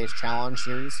latest challenge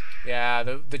series? Yeah,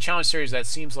 the challenge series, that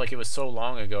seems like it was so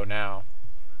long ago now.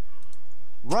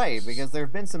 Right, because there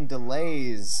have been some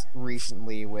delays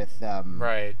recently with...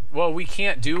 Right. Well, we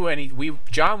can't do any...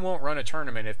 John won't run a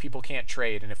tournament if people can't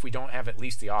trade and if we don't have at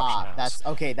least the auction house.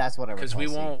 That's what I was Because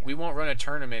we won't run a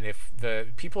tournament if the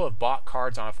people have bought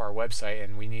cards off our website,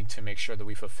 and we need to make sure that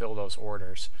we fulfill those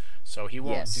orders. So he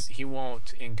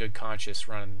won't in good conscience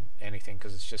run anything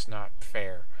because it's just not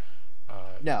fair.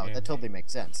 No, that totally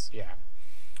makes sense. Yeah.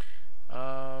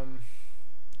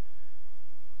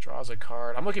 Draws a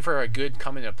card. I'm looking for a good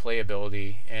come into play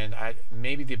ability, and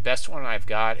maybe the best one I've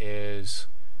got is,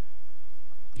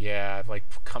 like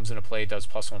comes into play, does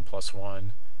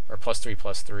 +1/+1 or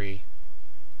 +3/+3.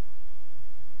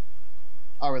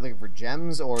 Oh, we're looking for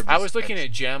gems, or I was looking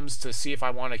at gems to see if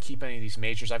I want to keep any of these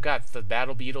majors. I've got the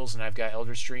Battle Beetles and I've got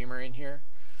Elder Streamer in here.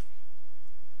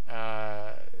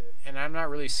 And I'm not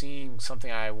really seeing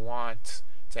something I want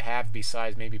to have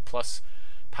besides maybe plus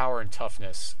power and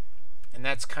toughness, and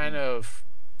that's kind of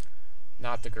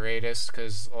not the greatest,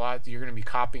 because you're going to be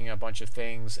copying a bunch of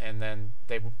things, and then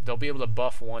they'll be able to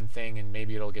buff one thing, and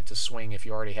maybe it'll get to swing if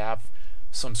you already have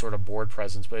some sort of board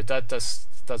presence, but it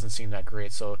doesn't seem that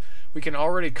great. So we can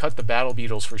already cut the Battle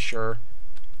Beetles for sure,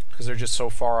 because they're just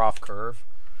so far off curve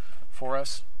for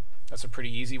us. That's a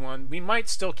pretty easy one. We might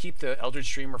still keep the Eldritch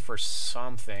Streamer for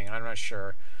something. I'm not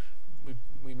sure.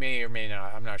 We may or may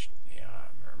not. I'm not. Yeah,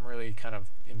 I'm really kind of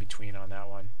in between on that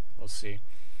one. We'll see.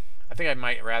 I think I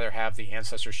might rather have the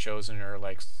Ancestors Chosen or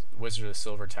like Wizard of the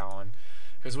Silver Talon,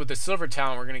 because with the Silver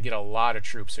Talon we're going to get a lot of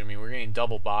troops. I mean, we're getting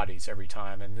double bodies every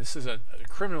time, and this is a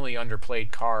criminally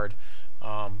underplayed card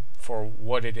for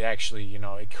what it actually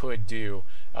it could do.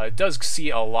 It does see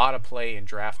a lot of play in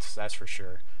drafts, that's for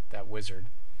sure. That Wizard.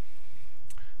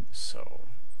 So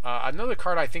another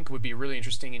card I think would be really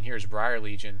interesting in here is Briar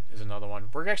Legion is another one.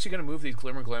 We're actually going to move these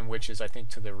Glimmerglen Witches, I think,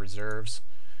 to the reserves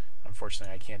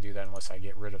Unfortunately, I can't do that unless I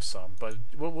get rid of some. But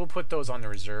we'll put those on the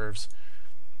reserves.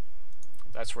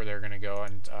 That's where they're going to go,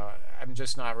 and I'm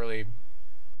just not really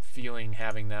feeling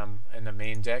having them in the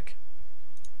main deck.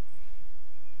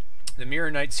 The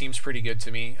Mirror Knight seems pretty good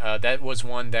to me. That was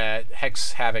one that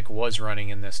Hex Havoc was running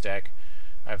in this deck,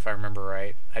 if I remember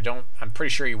right. I'm pretty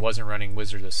sure he wasn't running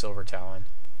Wizard of Silver Talon.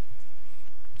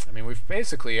 I mean, we've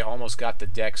basically almost got the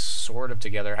decks sort of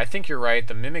together. I think you're right.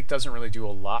 The Mimic doesn't really do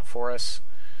a lot for us.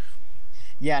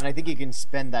 Yeah, and I think you can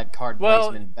spend that card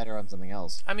placement better on something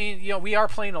else. I mean, we are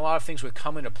playing a lot of things with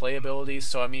come into play abilities,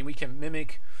 so I mean, we can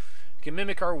mimic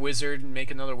our wizard and make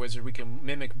another wizard. We can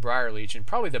mimic Briar Legion.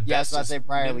 Probably the best. Yeah, so I'd say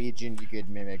Briar Legion you could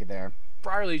mimic there.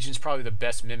 Briar Legion's probably the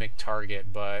best mimic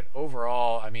target, but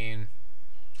overall, I mean,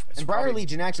 and Briar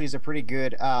Legion actually is a pretty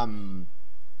good,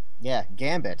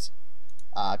 Gambit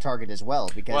target as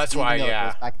well, because that's even why, though it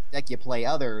goes back to the deck, you play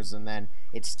others, and then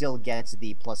it still gets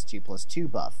the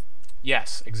 +2/+2 buff.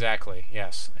 Yes, exactly.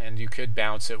 Yes, and you could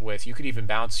bounce it with. You could even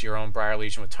bounce your own Briar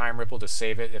Legion with Time Ripple to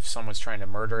save it if someone's trying to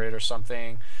murder it or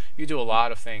something. You do a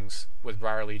lot of things with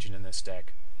Briar Legion in this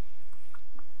deck,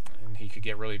 and he could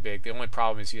get really big. The only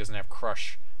problem is he doesn't have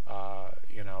Crush,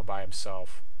 by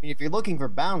himself. I mean, if you're looking for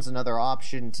bounce, another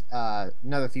option,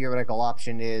 another theoretical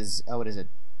option is what is it?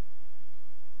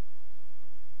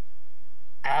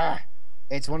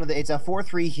 It's a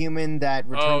 4/3 human that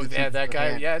returns. Oh, yeah, that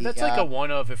guy. Yeah, that's like a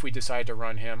one of if we decide to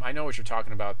run him. I know what you're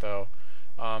talking about though.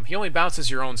 He only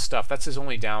bounces your own stuff. That's his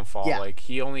only downfall. Yeah. Like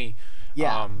he only.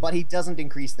 Yeah, but he doesn't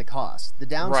increase the cost. The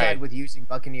downside with using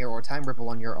Buccaneer or Time Ripple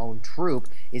on your own troop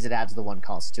is it adds the 1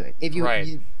 cost to it. If you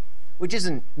which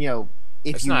isn't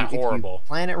if you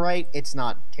plan it right, it's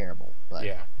not terrible. But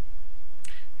yeah,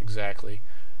 exactly.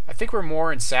 I think we're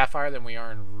more in Sapphire than we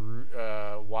are in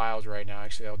Wild right now.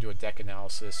 Actually, I'll do a deck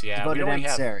analysis. Yeah, Devoted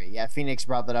Emissary. Yeah, Phoenix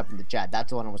brought that up in the chat. That's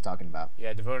the one I was talking about.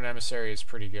 Yeah, Devoted Emissary is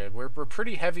pretty good. We're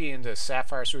pretty heavy into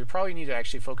Sapphire, so we probably need to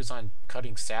actually focus on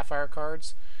cutting Sapphire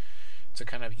cards to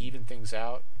kind of even things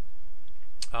out.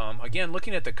 Again,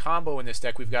 looking at the combo in this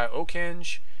deck, we've got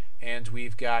Oakhenge, and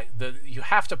we've got you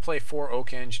have to play 4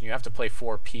 Oakhenge, and you have to play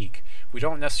 4 Peak. We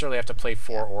don't necessarily have to play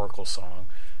 4 Oracle Song.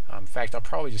 In fact, I'll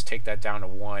probably just take that down to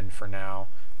 1 for now.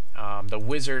 The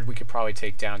Wizard we could probably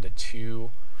take down to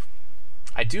 2.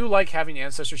 I do like having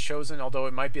Ancestors Chosen, although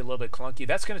it might be a little bit clunky.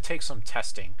 That's going to take some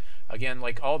testing. Again,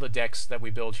 like all the decks that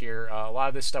we build here, a lot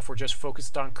of this stuff we're just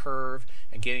focused on curve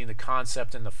and getting the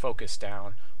concept and the focus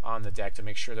down on the deck to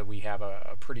make sure that we have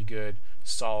a pretty good,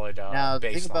 solid now,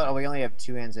 baseline. Think about we only have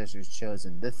 2 Ancestors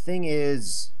Chosen. The thing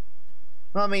is,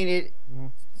 well, I mean,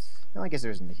 I guess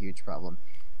there isn't a huge problem.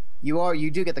 You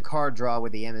do get the card draw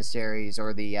with the emissaries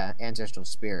or the ancestral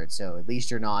spirits, so at least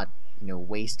you're not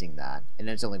wasting that, and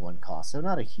it's only 1 cost, so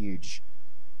not a huge.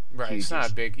 Right, huge it's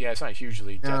not a big. Yeah, it's not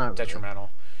hugely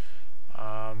detrimental.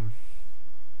 Really.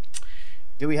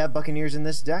 Do we have Buccaneers in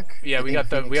this deck? Yeah, we got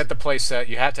the play set.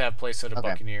 You have to have play set of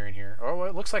Buccaneer in here. Oh, well,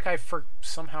 it looks like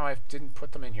somehow I didn't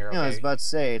put them in here. Okay. No, I was about to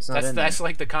say it's not in there. That's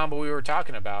like the combo we were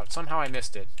talking about. Somehow I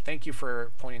missed it. Thank you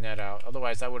for pointing that out.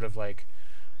 Otherwise, that would have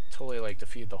totally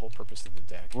defeated the whole purpose of the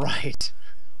deck. Right.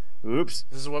 Oops.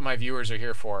 This is what my viewers are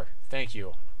here for. Thank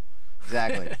you.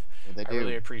 Exactly. They do. I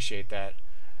really appreciate that.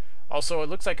 Also, it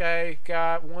looks like I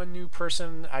got 1 new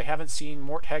person. I haven't seen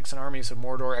Mort Hex and Armies of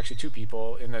Mordor, actually 2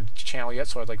 people in the channel yet,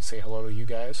 so I'd like to say hello to you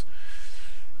guys.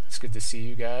 It's good to see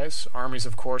you guys. Armies,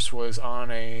 of course, was on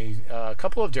a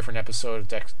couple of different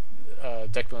episodes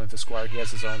of Deck Building with the Squire. He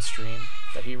has his own stream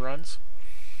that he runs,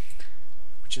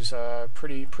 which is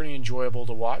pretty enjoyable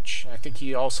to watch. I think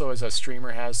he also, as a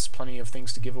streamer, has plenty of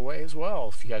things to give away as well.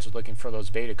 If you guys are looking for those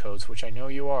beta codes, which I know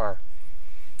you are.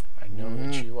 I know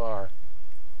that you are.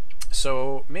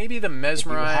 So maybe the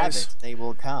Mesmerize. If you have it, they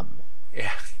will come.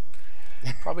 Yeah.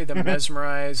 Probably the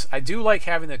Mesmerize. I do like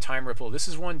having the Time Ripple. This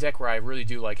is one deck where I really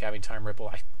do like having Time Ripple.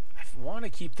 I want to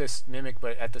keep this Mimic,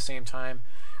 but at the same time,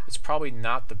 it's probably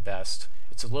not the best.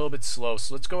 It's a little bit slow,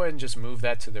 so let's go ahead and just move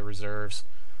that to the reserves.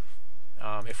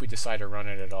 If we decide to run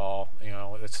it at all,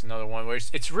 that's another one where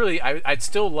it's really. I'd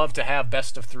still love to have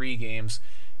best of 3 games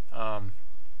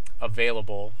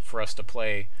available for us to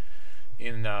play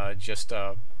in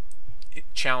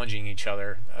challenging each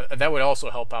other. That would also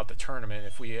help out the tournament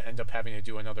if we end up having to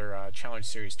do another challenge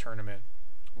series tournament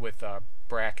with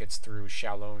brackets through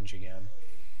Challenge again.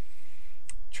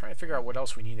 Trying to figure out what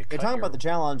else we need to cut. Talking about the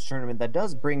challenge tournament, that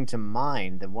does bring to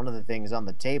mind that one of the things on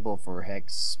the table for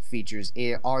Hex features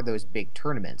are those big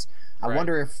tournaments. I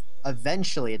wonder if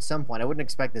eventually, at some point, I wouldn't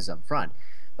expect this up front,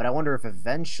 but I wonder if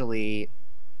eventually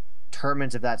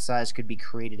tournaments of that size could be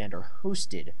created and or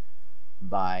hosted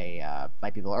by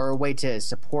people, or a way to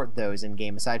support those in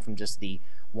game aside from just the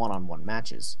one-on-one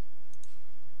matches.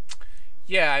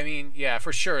 Yeah, I mean, yeah,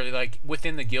 for sure. Like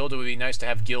within the guild, it would be nice to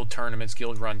have guild tournaments,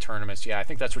 guild run tournaments. Yeah, I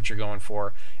think that's what you're going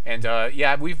for. And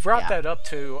yeah, we've brought that up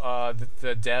to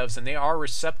the devs, and they are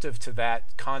receptive to that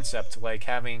concept. Like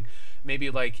having maybe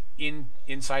like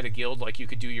inside a guild, like you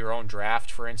could do your own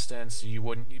draft, for instance.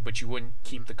 But you wouldn't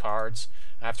keep the cards.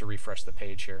 I have to refresh the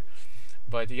page here.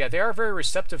 But yeah, they are very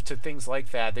receptive to things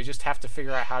like that. They just have to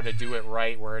figure out how to do it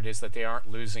right, where it is that they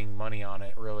aren't losing money on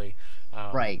it, really.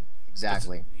 Right.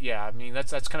 Exactly. Yeah, I mean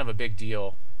that's kind of a big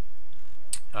deal.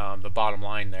 The bottom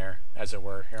line there, as it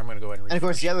were. Here, I'm going to go ahead and refresh. And of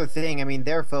course, the other thing, I mean,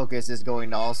 their focus is going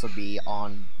to also be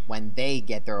on when they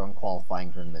get their own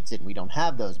qualifying tournaments. We don't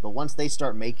have those, but once they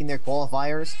start making their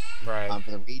qualifiers for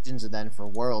the regions and then for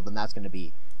World, then that's going to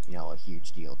be, you know, a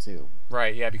huge deal too.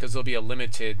 Right. Yeah, because there'll be a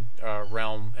limited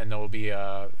realm, and there will be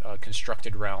a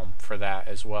constructed realm for that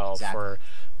as well. Exactly. For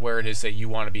where it is that you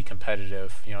want to be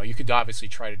competitive. You know, you could obviously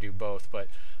try to do both, but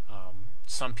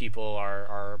some people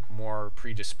are more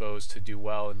predisposed to do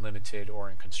well in limited or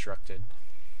in constructed.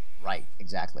 Right,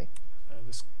 exactly.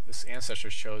 This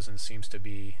Ancestors Chosen seems to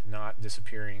be not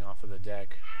disappearing off of the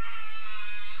deck.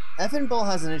 Evan Bull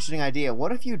has an interesting idea.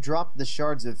 What if you drop the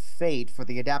Shards of Fate for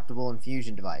the adaptable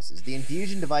infusion devices? The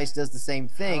infusion device does the same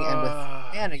thing, and with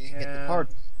mana you get the card.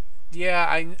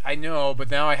 Yeah, I know, but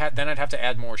now then I'd have to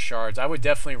add more shards. I would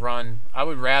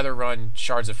rather run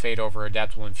Shards of Fate over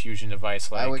adaptable infusion device.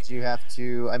 Like, why would you have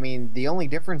to? I mean, the only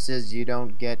difference is you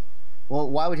don't get. Well,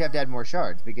 why would you have to add more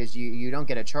shards? Because you don't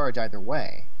get a charge either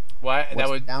way. Well,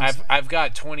 I've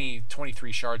got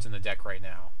 23 shards in the deck right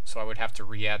now, so I would have to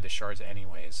re-add the shards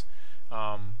anyways.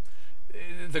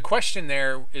 The question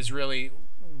there is really,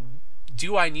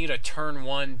 do I need a turn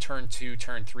 1, turn 2,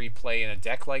 turn 3 play in a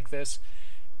deck like this?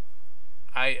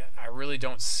 I really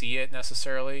don't see it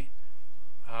necessarily.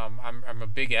 I'm a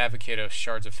big advocate of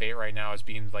Shards of Fate right now as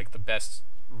being like the best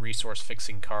resource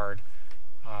fixing card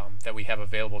that we have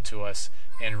available to us,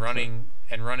 and running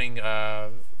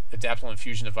adaptable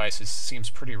infusion devices seems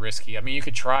pretty risky. I mean, you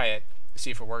could try it,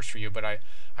 see if it works for you, but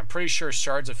I'm pretty sure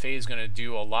Shards of Fate is going to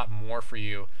do a lot more for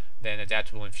you than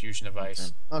adaptable infusion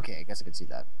device. Okay, I guess I could see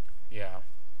that. Yeah.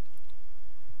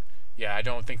 Yeah, I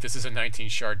don't think this is a 19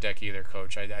 shard deck either,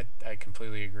 Coach. I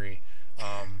completely agree.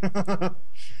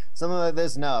 Something like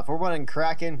this, no. If we're running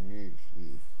Kraken,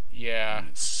 yeah.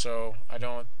 So I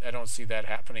don't see that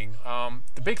happening.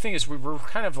 The big thing is we're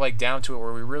kind of like down to it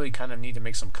where we really kind of need to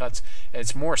make some cuts.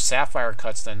 It's more Sapphire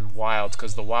cuts than Wilds,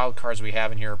 because the wild cards we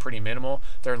have in here are pretty minimal.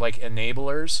 They're like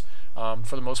enablers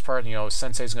for the most part. You know,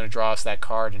 Sensei's going to draw us that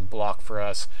card and block for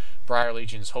us. Briar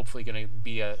Legion is hopefully going to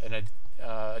be an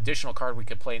additional card we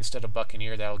could play instead of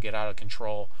Buccaneer that'll get out of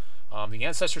control. The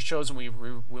Ancestors Chosen we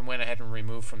went ahead and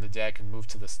removed from the deck and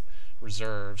moved to the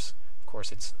reserves. Of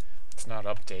course, it's not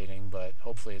updating, but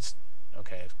hopefully it's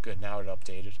okay. Good, now it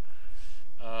updated.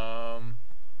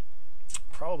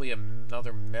 Probably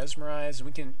another Mesmerize.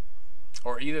 We can,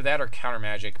 or either that or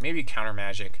Countermagic. Maybe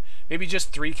Countermagic. Maybe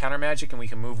just 3 Countermagic, and we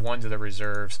can move 1 to the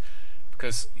reserves,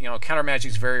 because you know Countermagic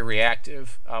is very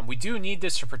reactive. We do need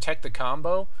this to protect the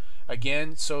combo.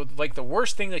 Again, so like the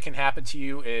worst thing that can happen to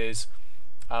you is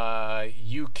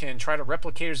you can try to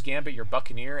Replicator's Gambit your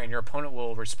Buccaneer, and your opponent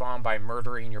will respond by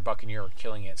murdering your Buccaneer or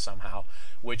killing it somehow,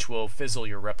 which will fizzle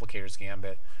your Replicator's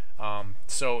Gambit.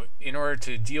 So in order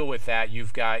to deal with that,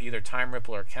 you've got either Time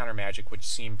Ripple or Countermagic, which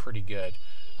seem pretty good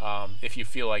if you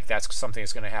feel like that's something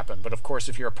that's going to happen. But of course,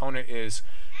 if your opponent is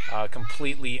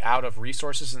completely out of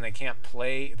resources and they can't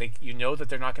play, you know that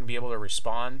they're not going to be able to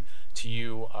respond to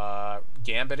you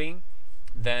gambiting,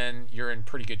 then you're in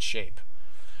pretty good shape.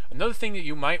 Another thing that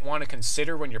you might want to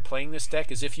consider when you're playing this deck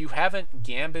is if you haven't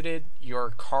gambited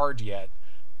your card yet,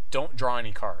 don't draw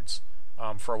any cards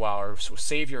for a while, or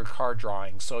save your card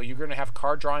drawing. So you're going to have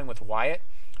card drawing with Wyatt,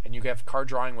 and you have card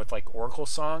drawing with like Oracle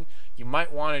Song. You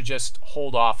might want to just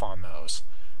hold off on those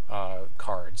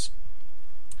cards.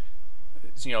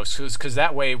 You know, because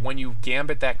that way when you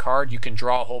gambit that card, you can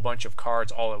draw a whole bunch of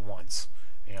cards all at once.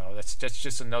 You know, that's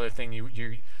just another thing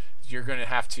you're going to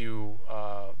have to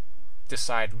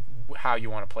decide how you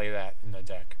want to play that in the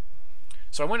deck.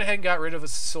 So I went ahead and got rid of a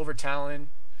Silver Talon.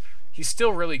 He's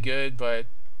still really good, but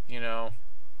you know,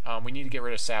 we need to get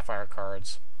rid of Sapphire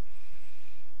cards.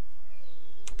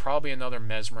 Probably another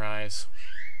Mesmerize,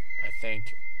 I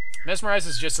think. Mesmerize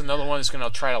is just another one that's going to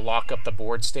try to lock up the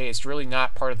board state. It's really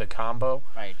not part of the combo.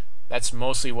 Right. That's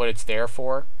mostly what it's there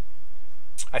for.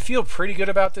 I feel pretty good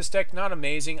about this deck. Not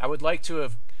amazing. I would like to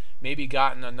have maybe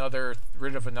gotten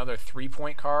rid of another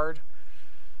 3-point card,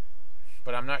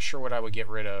 but I'm not sure what I would get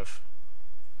rid of.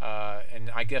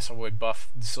 and I guess I would buff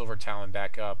Silver Talon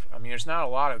back up. I mean, there's not a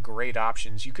lot of great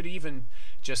options. We could even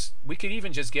just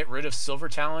get rid of Silver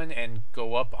Talon and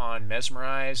go up on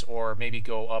Mesmerize, or maybe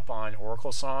go up on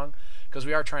Oracle Song, because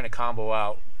we are trying to combo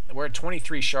out. We're at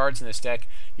 23 shards in this deck.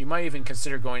 You might even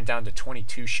consider going down to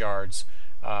 22 shards.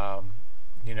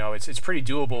 You know, it's pretty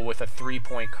doable with a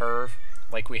 3-point curve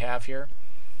like we have here.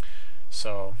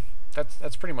 So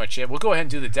that's pretty much it. We'll go ahead and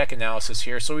do the deck analysis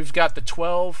here. So we've got the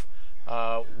 12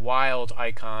 wild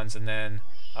icons, and then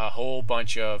a whole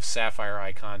bunch of sapphire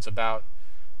icons, about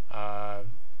more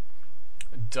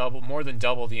than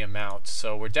double the amount.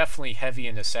 So we're definitely heavy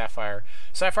into sapphire.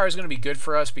 Sapphire is going to be good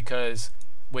for us because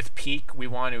with peak we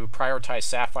want to prioritize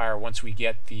sapphire once we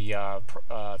get the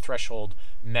threshold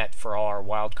met for all our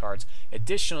wild cards.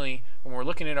 Additionally, when we're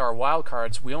looking at our wild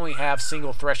cards, we only have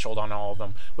single threshold on all of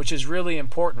them, which is really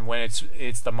important when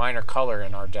it's the minor color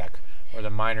in our deck, or the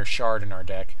minor shard in our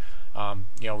deck.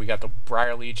 You know, we got the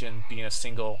Briar Legion being a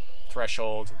single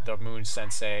threshold, the Moon'ariu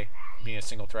Sensei being a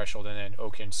single threshold, and then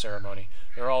Oakhenge Ceremony.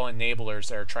 They're all enablers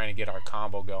that are trying to get our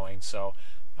combo going. So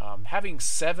having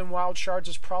 7 wild shards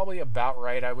is probably about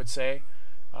right, I would say.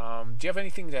 Do you have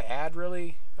anything to add,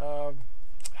 really,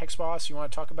 Hex Boss, you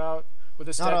want to talk about with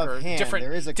this deck, or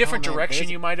different direction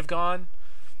you might have gone?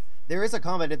 There is a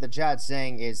comment in the chat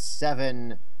saying, is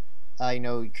 7, you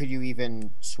know, could you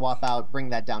even swap out, bring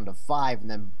that down to 5,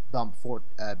 and then bump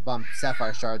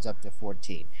Sapphire Shards up to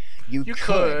 14? You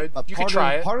could. But you could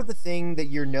try it. Part of the thing that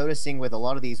you're noticing with a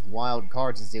lot of these wild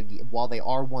cards is that while they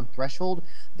are 1 threshold,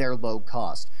 they're low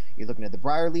cost. You're looking at the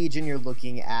Briar Legion, you're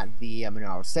looking at the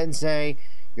Moon'ariu Sensei,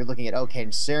 you're looking at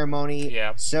Oakhenge Ceremony.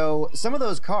 Yeah. So some of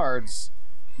those cards,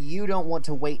 you don't want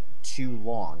to wait too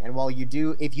long. And while you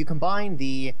do, if you combine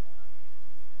the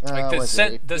like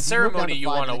the ceremony, you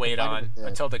want to wait on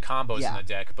until the combo's in the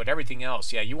deck, but everything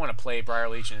else, yeah, you want to play Briar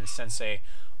Legion and Sensei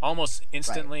almost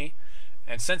instantly. Right.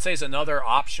 And Sensei is another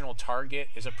optional target.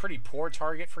 Is a pretty poor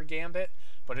target for Gambit,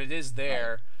 but it is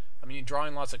there. Right. I mean,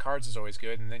 drawing lots of cards is always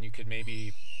good, and then you could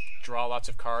maybe draw lots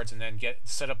of cards and then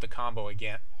set up the combo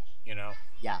again, you know.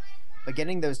 Yeah. But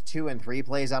getting those 2 and 3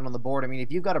 plays out on the board, I mean,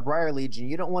 if you've got a Briar Legion,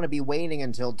 you don't want to be waiting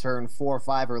until turn 4,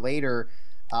 5, or later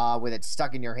with it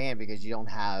stuck in your hand because you don't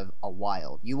have a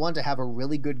wild. You want to have a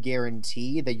really good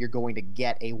guarantee that you're going to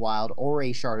get a wild or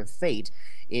a Shard of Fate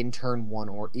in turn 1,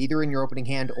 or either in your opening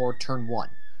hand or turn 1.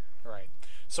 Right.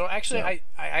 So actually,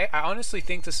 yeah. I honestly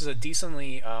think this is a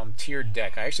decently tiered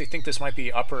deck. I actually think this might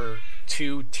be upper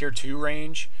tier 2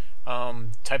 range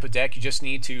type of deck. You just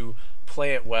need to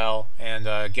play it well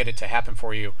and get it to happen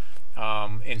for you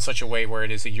in such a way where it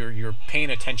is that you're paying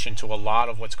attention to a lot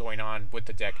of what's going on with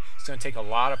the deck. It's going to take a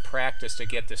lot of practice to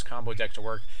get this combo deck to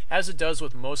work, as it does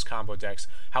with most combo decks.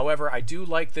 However, I do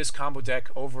like this combo deck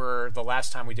over the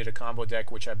last time we did a combo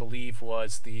deck, which I believe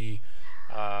was the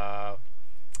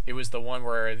it was the one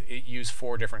where it used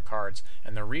 4 different cards.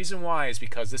 And the reason why is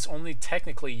because this only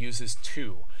technically uses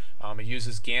 2. It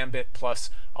uses Gambit plus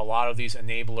a lot of these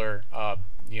enabler,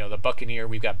 you know, the Buccaneer.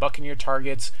 We've got Buccaneer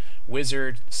targets,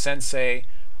 Wizard, Sensei,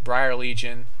 Briar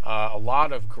Legion, a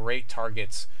lot of great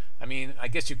targets. I mean, I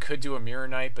guess you could do a Mirror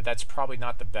Knight, but that's probably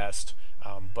not the best.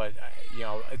 But you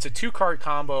know, it's a 2-card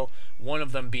combo, one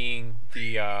of them being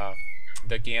the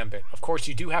Gambit. Of course,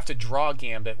 you do have to draw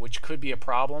Gambit, which could be a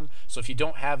problem. So if you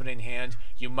don't have it in hand,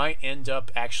 you might end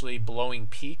up actually blowing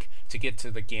peak to get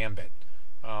to the Gambit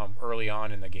early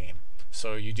on in the game.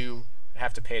 So you do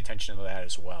have to pay attention to that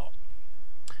as well.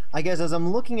 I guess as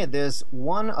I'm looking at this,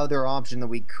 one other option that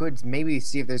we could maybe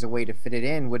see if there's a way to fit it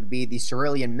in would be the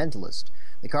Cerulean Mentalist.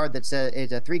 The card that says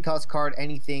it's a 3-cost card,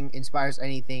 anything, inspires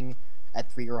anything at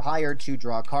 3 or higher to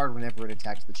draw a card whenever it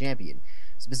attacks the champion.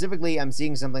 Specifically, I'm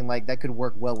seeing something like that could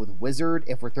work well with Wizard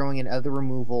if we're throwing in other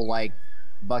removal like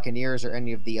Buccaneers or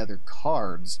any of the other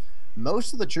cards.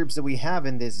 Most of the troops that we have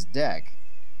in this deck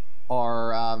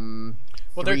are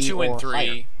well, they're 2 and 3.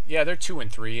 Higher. Yeah, they're 2 and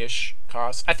 3-ish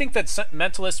costs. I think that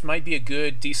Mentalist might be a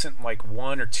good, decent, like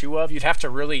 1 or 2 of. You'd have to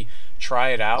really try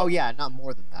it out. Oh yeah, not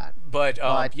more than that. But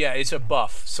yeah, it's a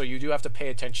buff, so you do have to pay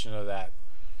attention to that.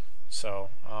 So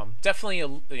definitely,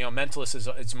 you know, Mentalist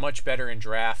it's much better in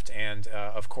draft, and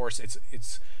of course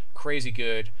it's crazy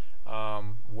good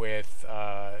with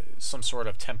some sort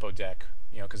of tempo deck.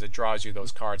 You know, because it draws you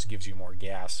those cards, gives you more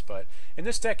gas. But in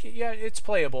this deck, yeah, it's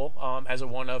playable as a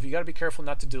 1-of. You got to be careful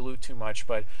not to dilute too much,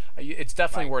 but it's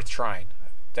definitely worth trying.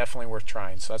 Definitely worth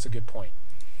trying. So that's a good point.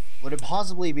 Would it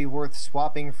possibly be worth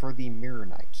swapping for the Mirror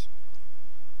Knight?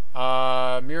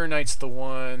 Mirror Knight's the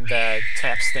one that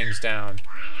taps things down.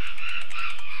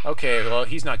 Okay, well,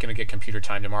 he's not going to get computer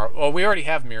time tomorrow. Oh, we already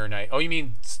have Mirror Knight. Oh, you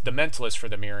mean the Mentalist for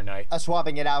the Mirror Knight?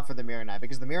 Swapping it out for the Mirror Knight,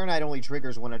 because the Mirror Knight only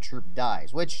triggers when a troop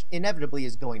dies, which inevitably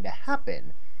is going to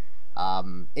happen.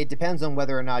 It depends on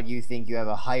whether or not you think you have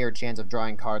a higher chance of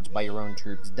drawing cards by your own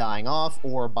troops dying off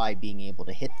or by being able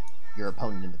to hit your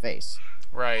opponent in the face.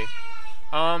 Right.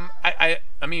 I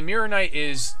mean, Mirror Knight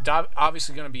is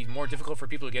obviously going to be more difficult for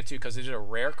people to get to because it is a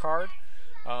rare card.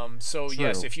 So True.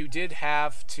 yes, if you did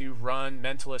have to run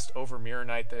Mentalist over Mirror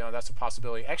Knight, that's a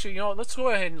possibility. Actually, let's go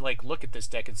ahead and like look at this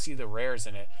deck and see the rares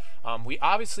in it. We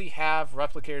obviously have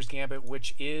Replicator's Gambit,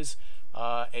 which is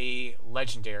a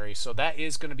legendary, so that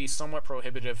is going to be somewhat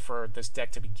prohibitive for this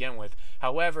deck to begin with.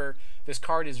 However, this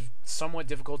card is somewhat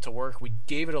difficult to work. We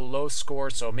gave it a low score,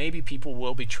 so maybe people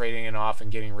will be trading it off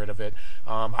and getting rid of it.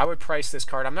 I would price this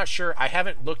card. I'm not sure. I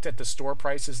haven't looked at the store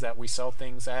prices that we sell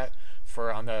things at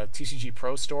on the TCG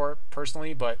Pro store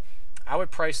personally, but I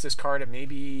would price this card at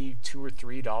maybe $2 or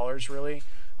 $3 really,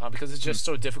 because it's just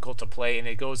so difficult to play, and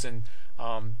it goes in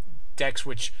decks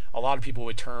which a lot of people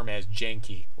would term as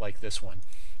janky, like this one.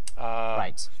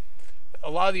 Right. A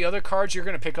lot of the other cards you're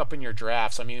going to pick up in your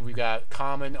drafts. I mean, we've got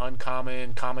common,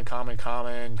 uncommon, common, common,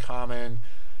 common, common,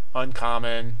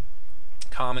 uncommon,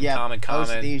 common, common, common.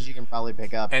 Most of these you can probably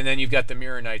pick up. And then you've got the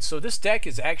Mirror Knight. So this deck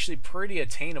is actually pretty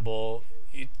attainable.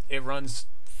 It runs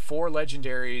 4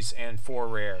 legendaries and 4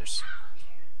 rares.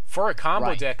 For a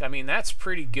combo deck, I mean, that's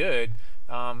pretty good.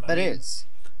 That is.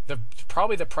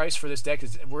 Probably the price for this deck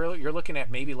is you're looking at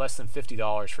maybe less than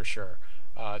 $50 for sure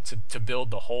to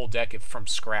build the whole deck from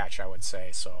scratch, I would say.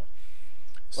 So.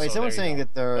 Wait, someone's saying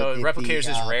that the Replicators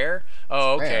is rare.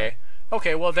 Oh, okay. Rare.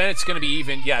 Okay, well then it's going to be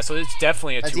even. Yeah, so it's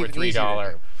definitely a $2 or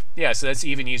 $3. Yeah, so that's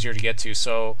even easier to get to.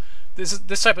 So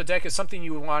this type of deck is something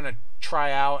you want to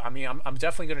try out. I mean, I'm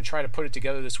definitely going to try to put it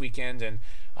together this weekend and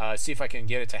see if I can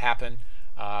get it to happen.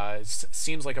 It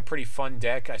seems like a pretty fun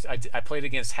deck. I played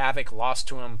against Havoc, lost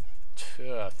to him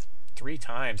 3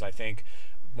 times, I think,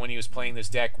 when he was playing this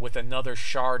deck with another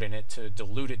shard in it to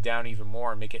dilute it down even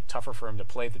more and make it tougher for him to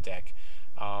play the deck.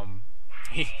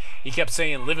 He kept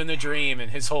saying "living the dream,"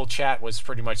 and his whole chat was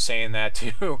pretty much saying that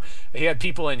too. He had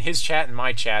people in his chat and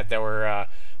my chat that were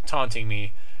taunting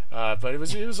me. But it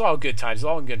was all good times. It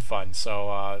was all in good fun.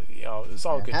 So it was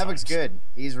all good. Havoc's times. good.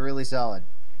 He's really solid.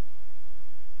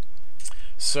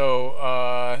 So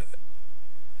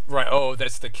right. Oh,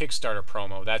 that's the Kickstarter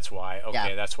promo. That's why.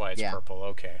 Okay, Yeah. that's why it's purple.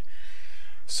 Okay.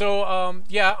 So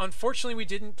yeah, unfortunately we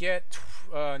didn't get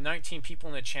 19 people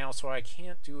in the channel, so I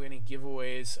can't do any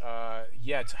giveaways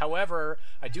yet. However,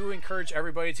 I do encourage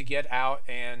everybody to get out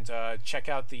and check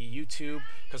out the YouTube,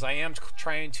 because I am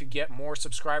trying to get more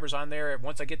subscribers on there.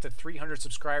 Once I get to 300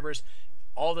 subscribers,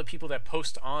 all the people that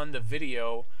post on the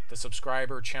video, the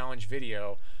subscriber challenge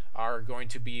video, are going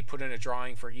to be put in a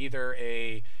drawing for either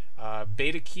a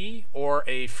beta key or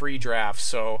a free draft.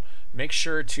 So make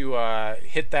sure to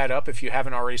hit that up if you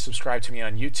haven't already subscribed to me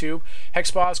on YouTube.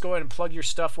 Hexboss, go ahead and plug your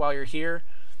stuff while you're here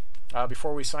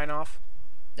before we sign off.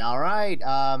 All right.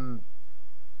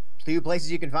 2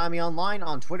 places you can find me online.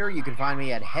 On Twitter, you can find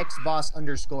me at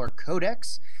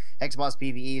hexboss_codex. Hexboss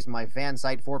PvE is my fan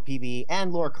site for PvE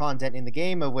and lore content in the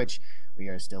game, of which we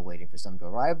are still waiting for some to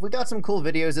arrive. We got some cool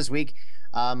videos this week,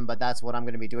 but that's what I'm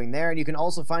going to be doing there. And you can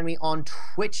also find me on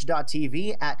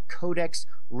twitch.tv at Codex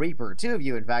Reaper. 2 of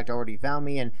you, in fact, already found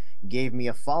me and gave me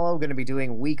a follow. Going to be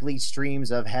doing weekly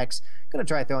streams of Hex. Going to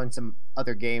try throwing some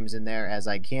other games in there as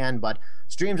I can, but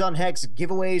streams on Hex,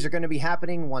 giveaways are going to be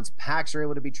happening once packs are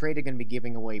able to be traded. Going to be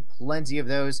giving away plenty of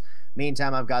those.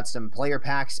 Meantime, I've got some player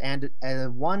packs and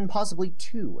 1, possibly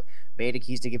 2 beta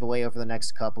keys to give away over the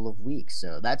next couple of weeks.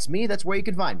 So that's me. That's where you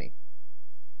can find me.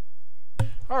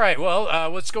 All right,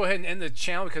 well, let's go ahead and end the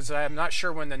channel, because I'm not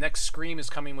sure when the next Scream is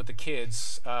coming with the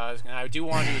kids. And I do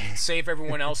want to save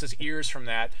everyone else's ears from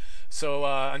that. So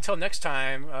until next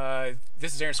time,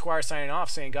 this is Aaron Squire signing off,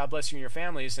 saying God bless you and your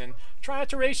families, and try not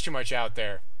to rage too much out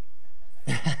there.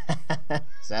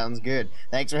 Sounds good.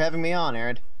 Thanks for having me on,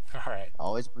 Aaron. All right.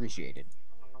 Always appreciated.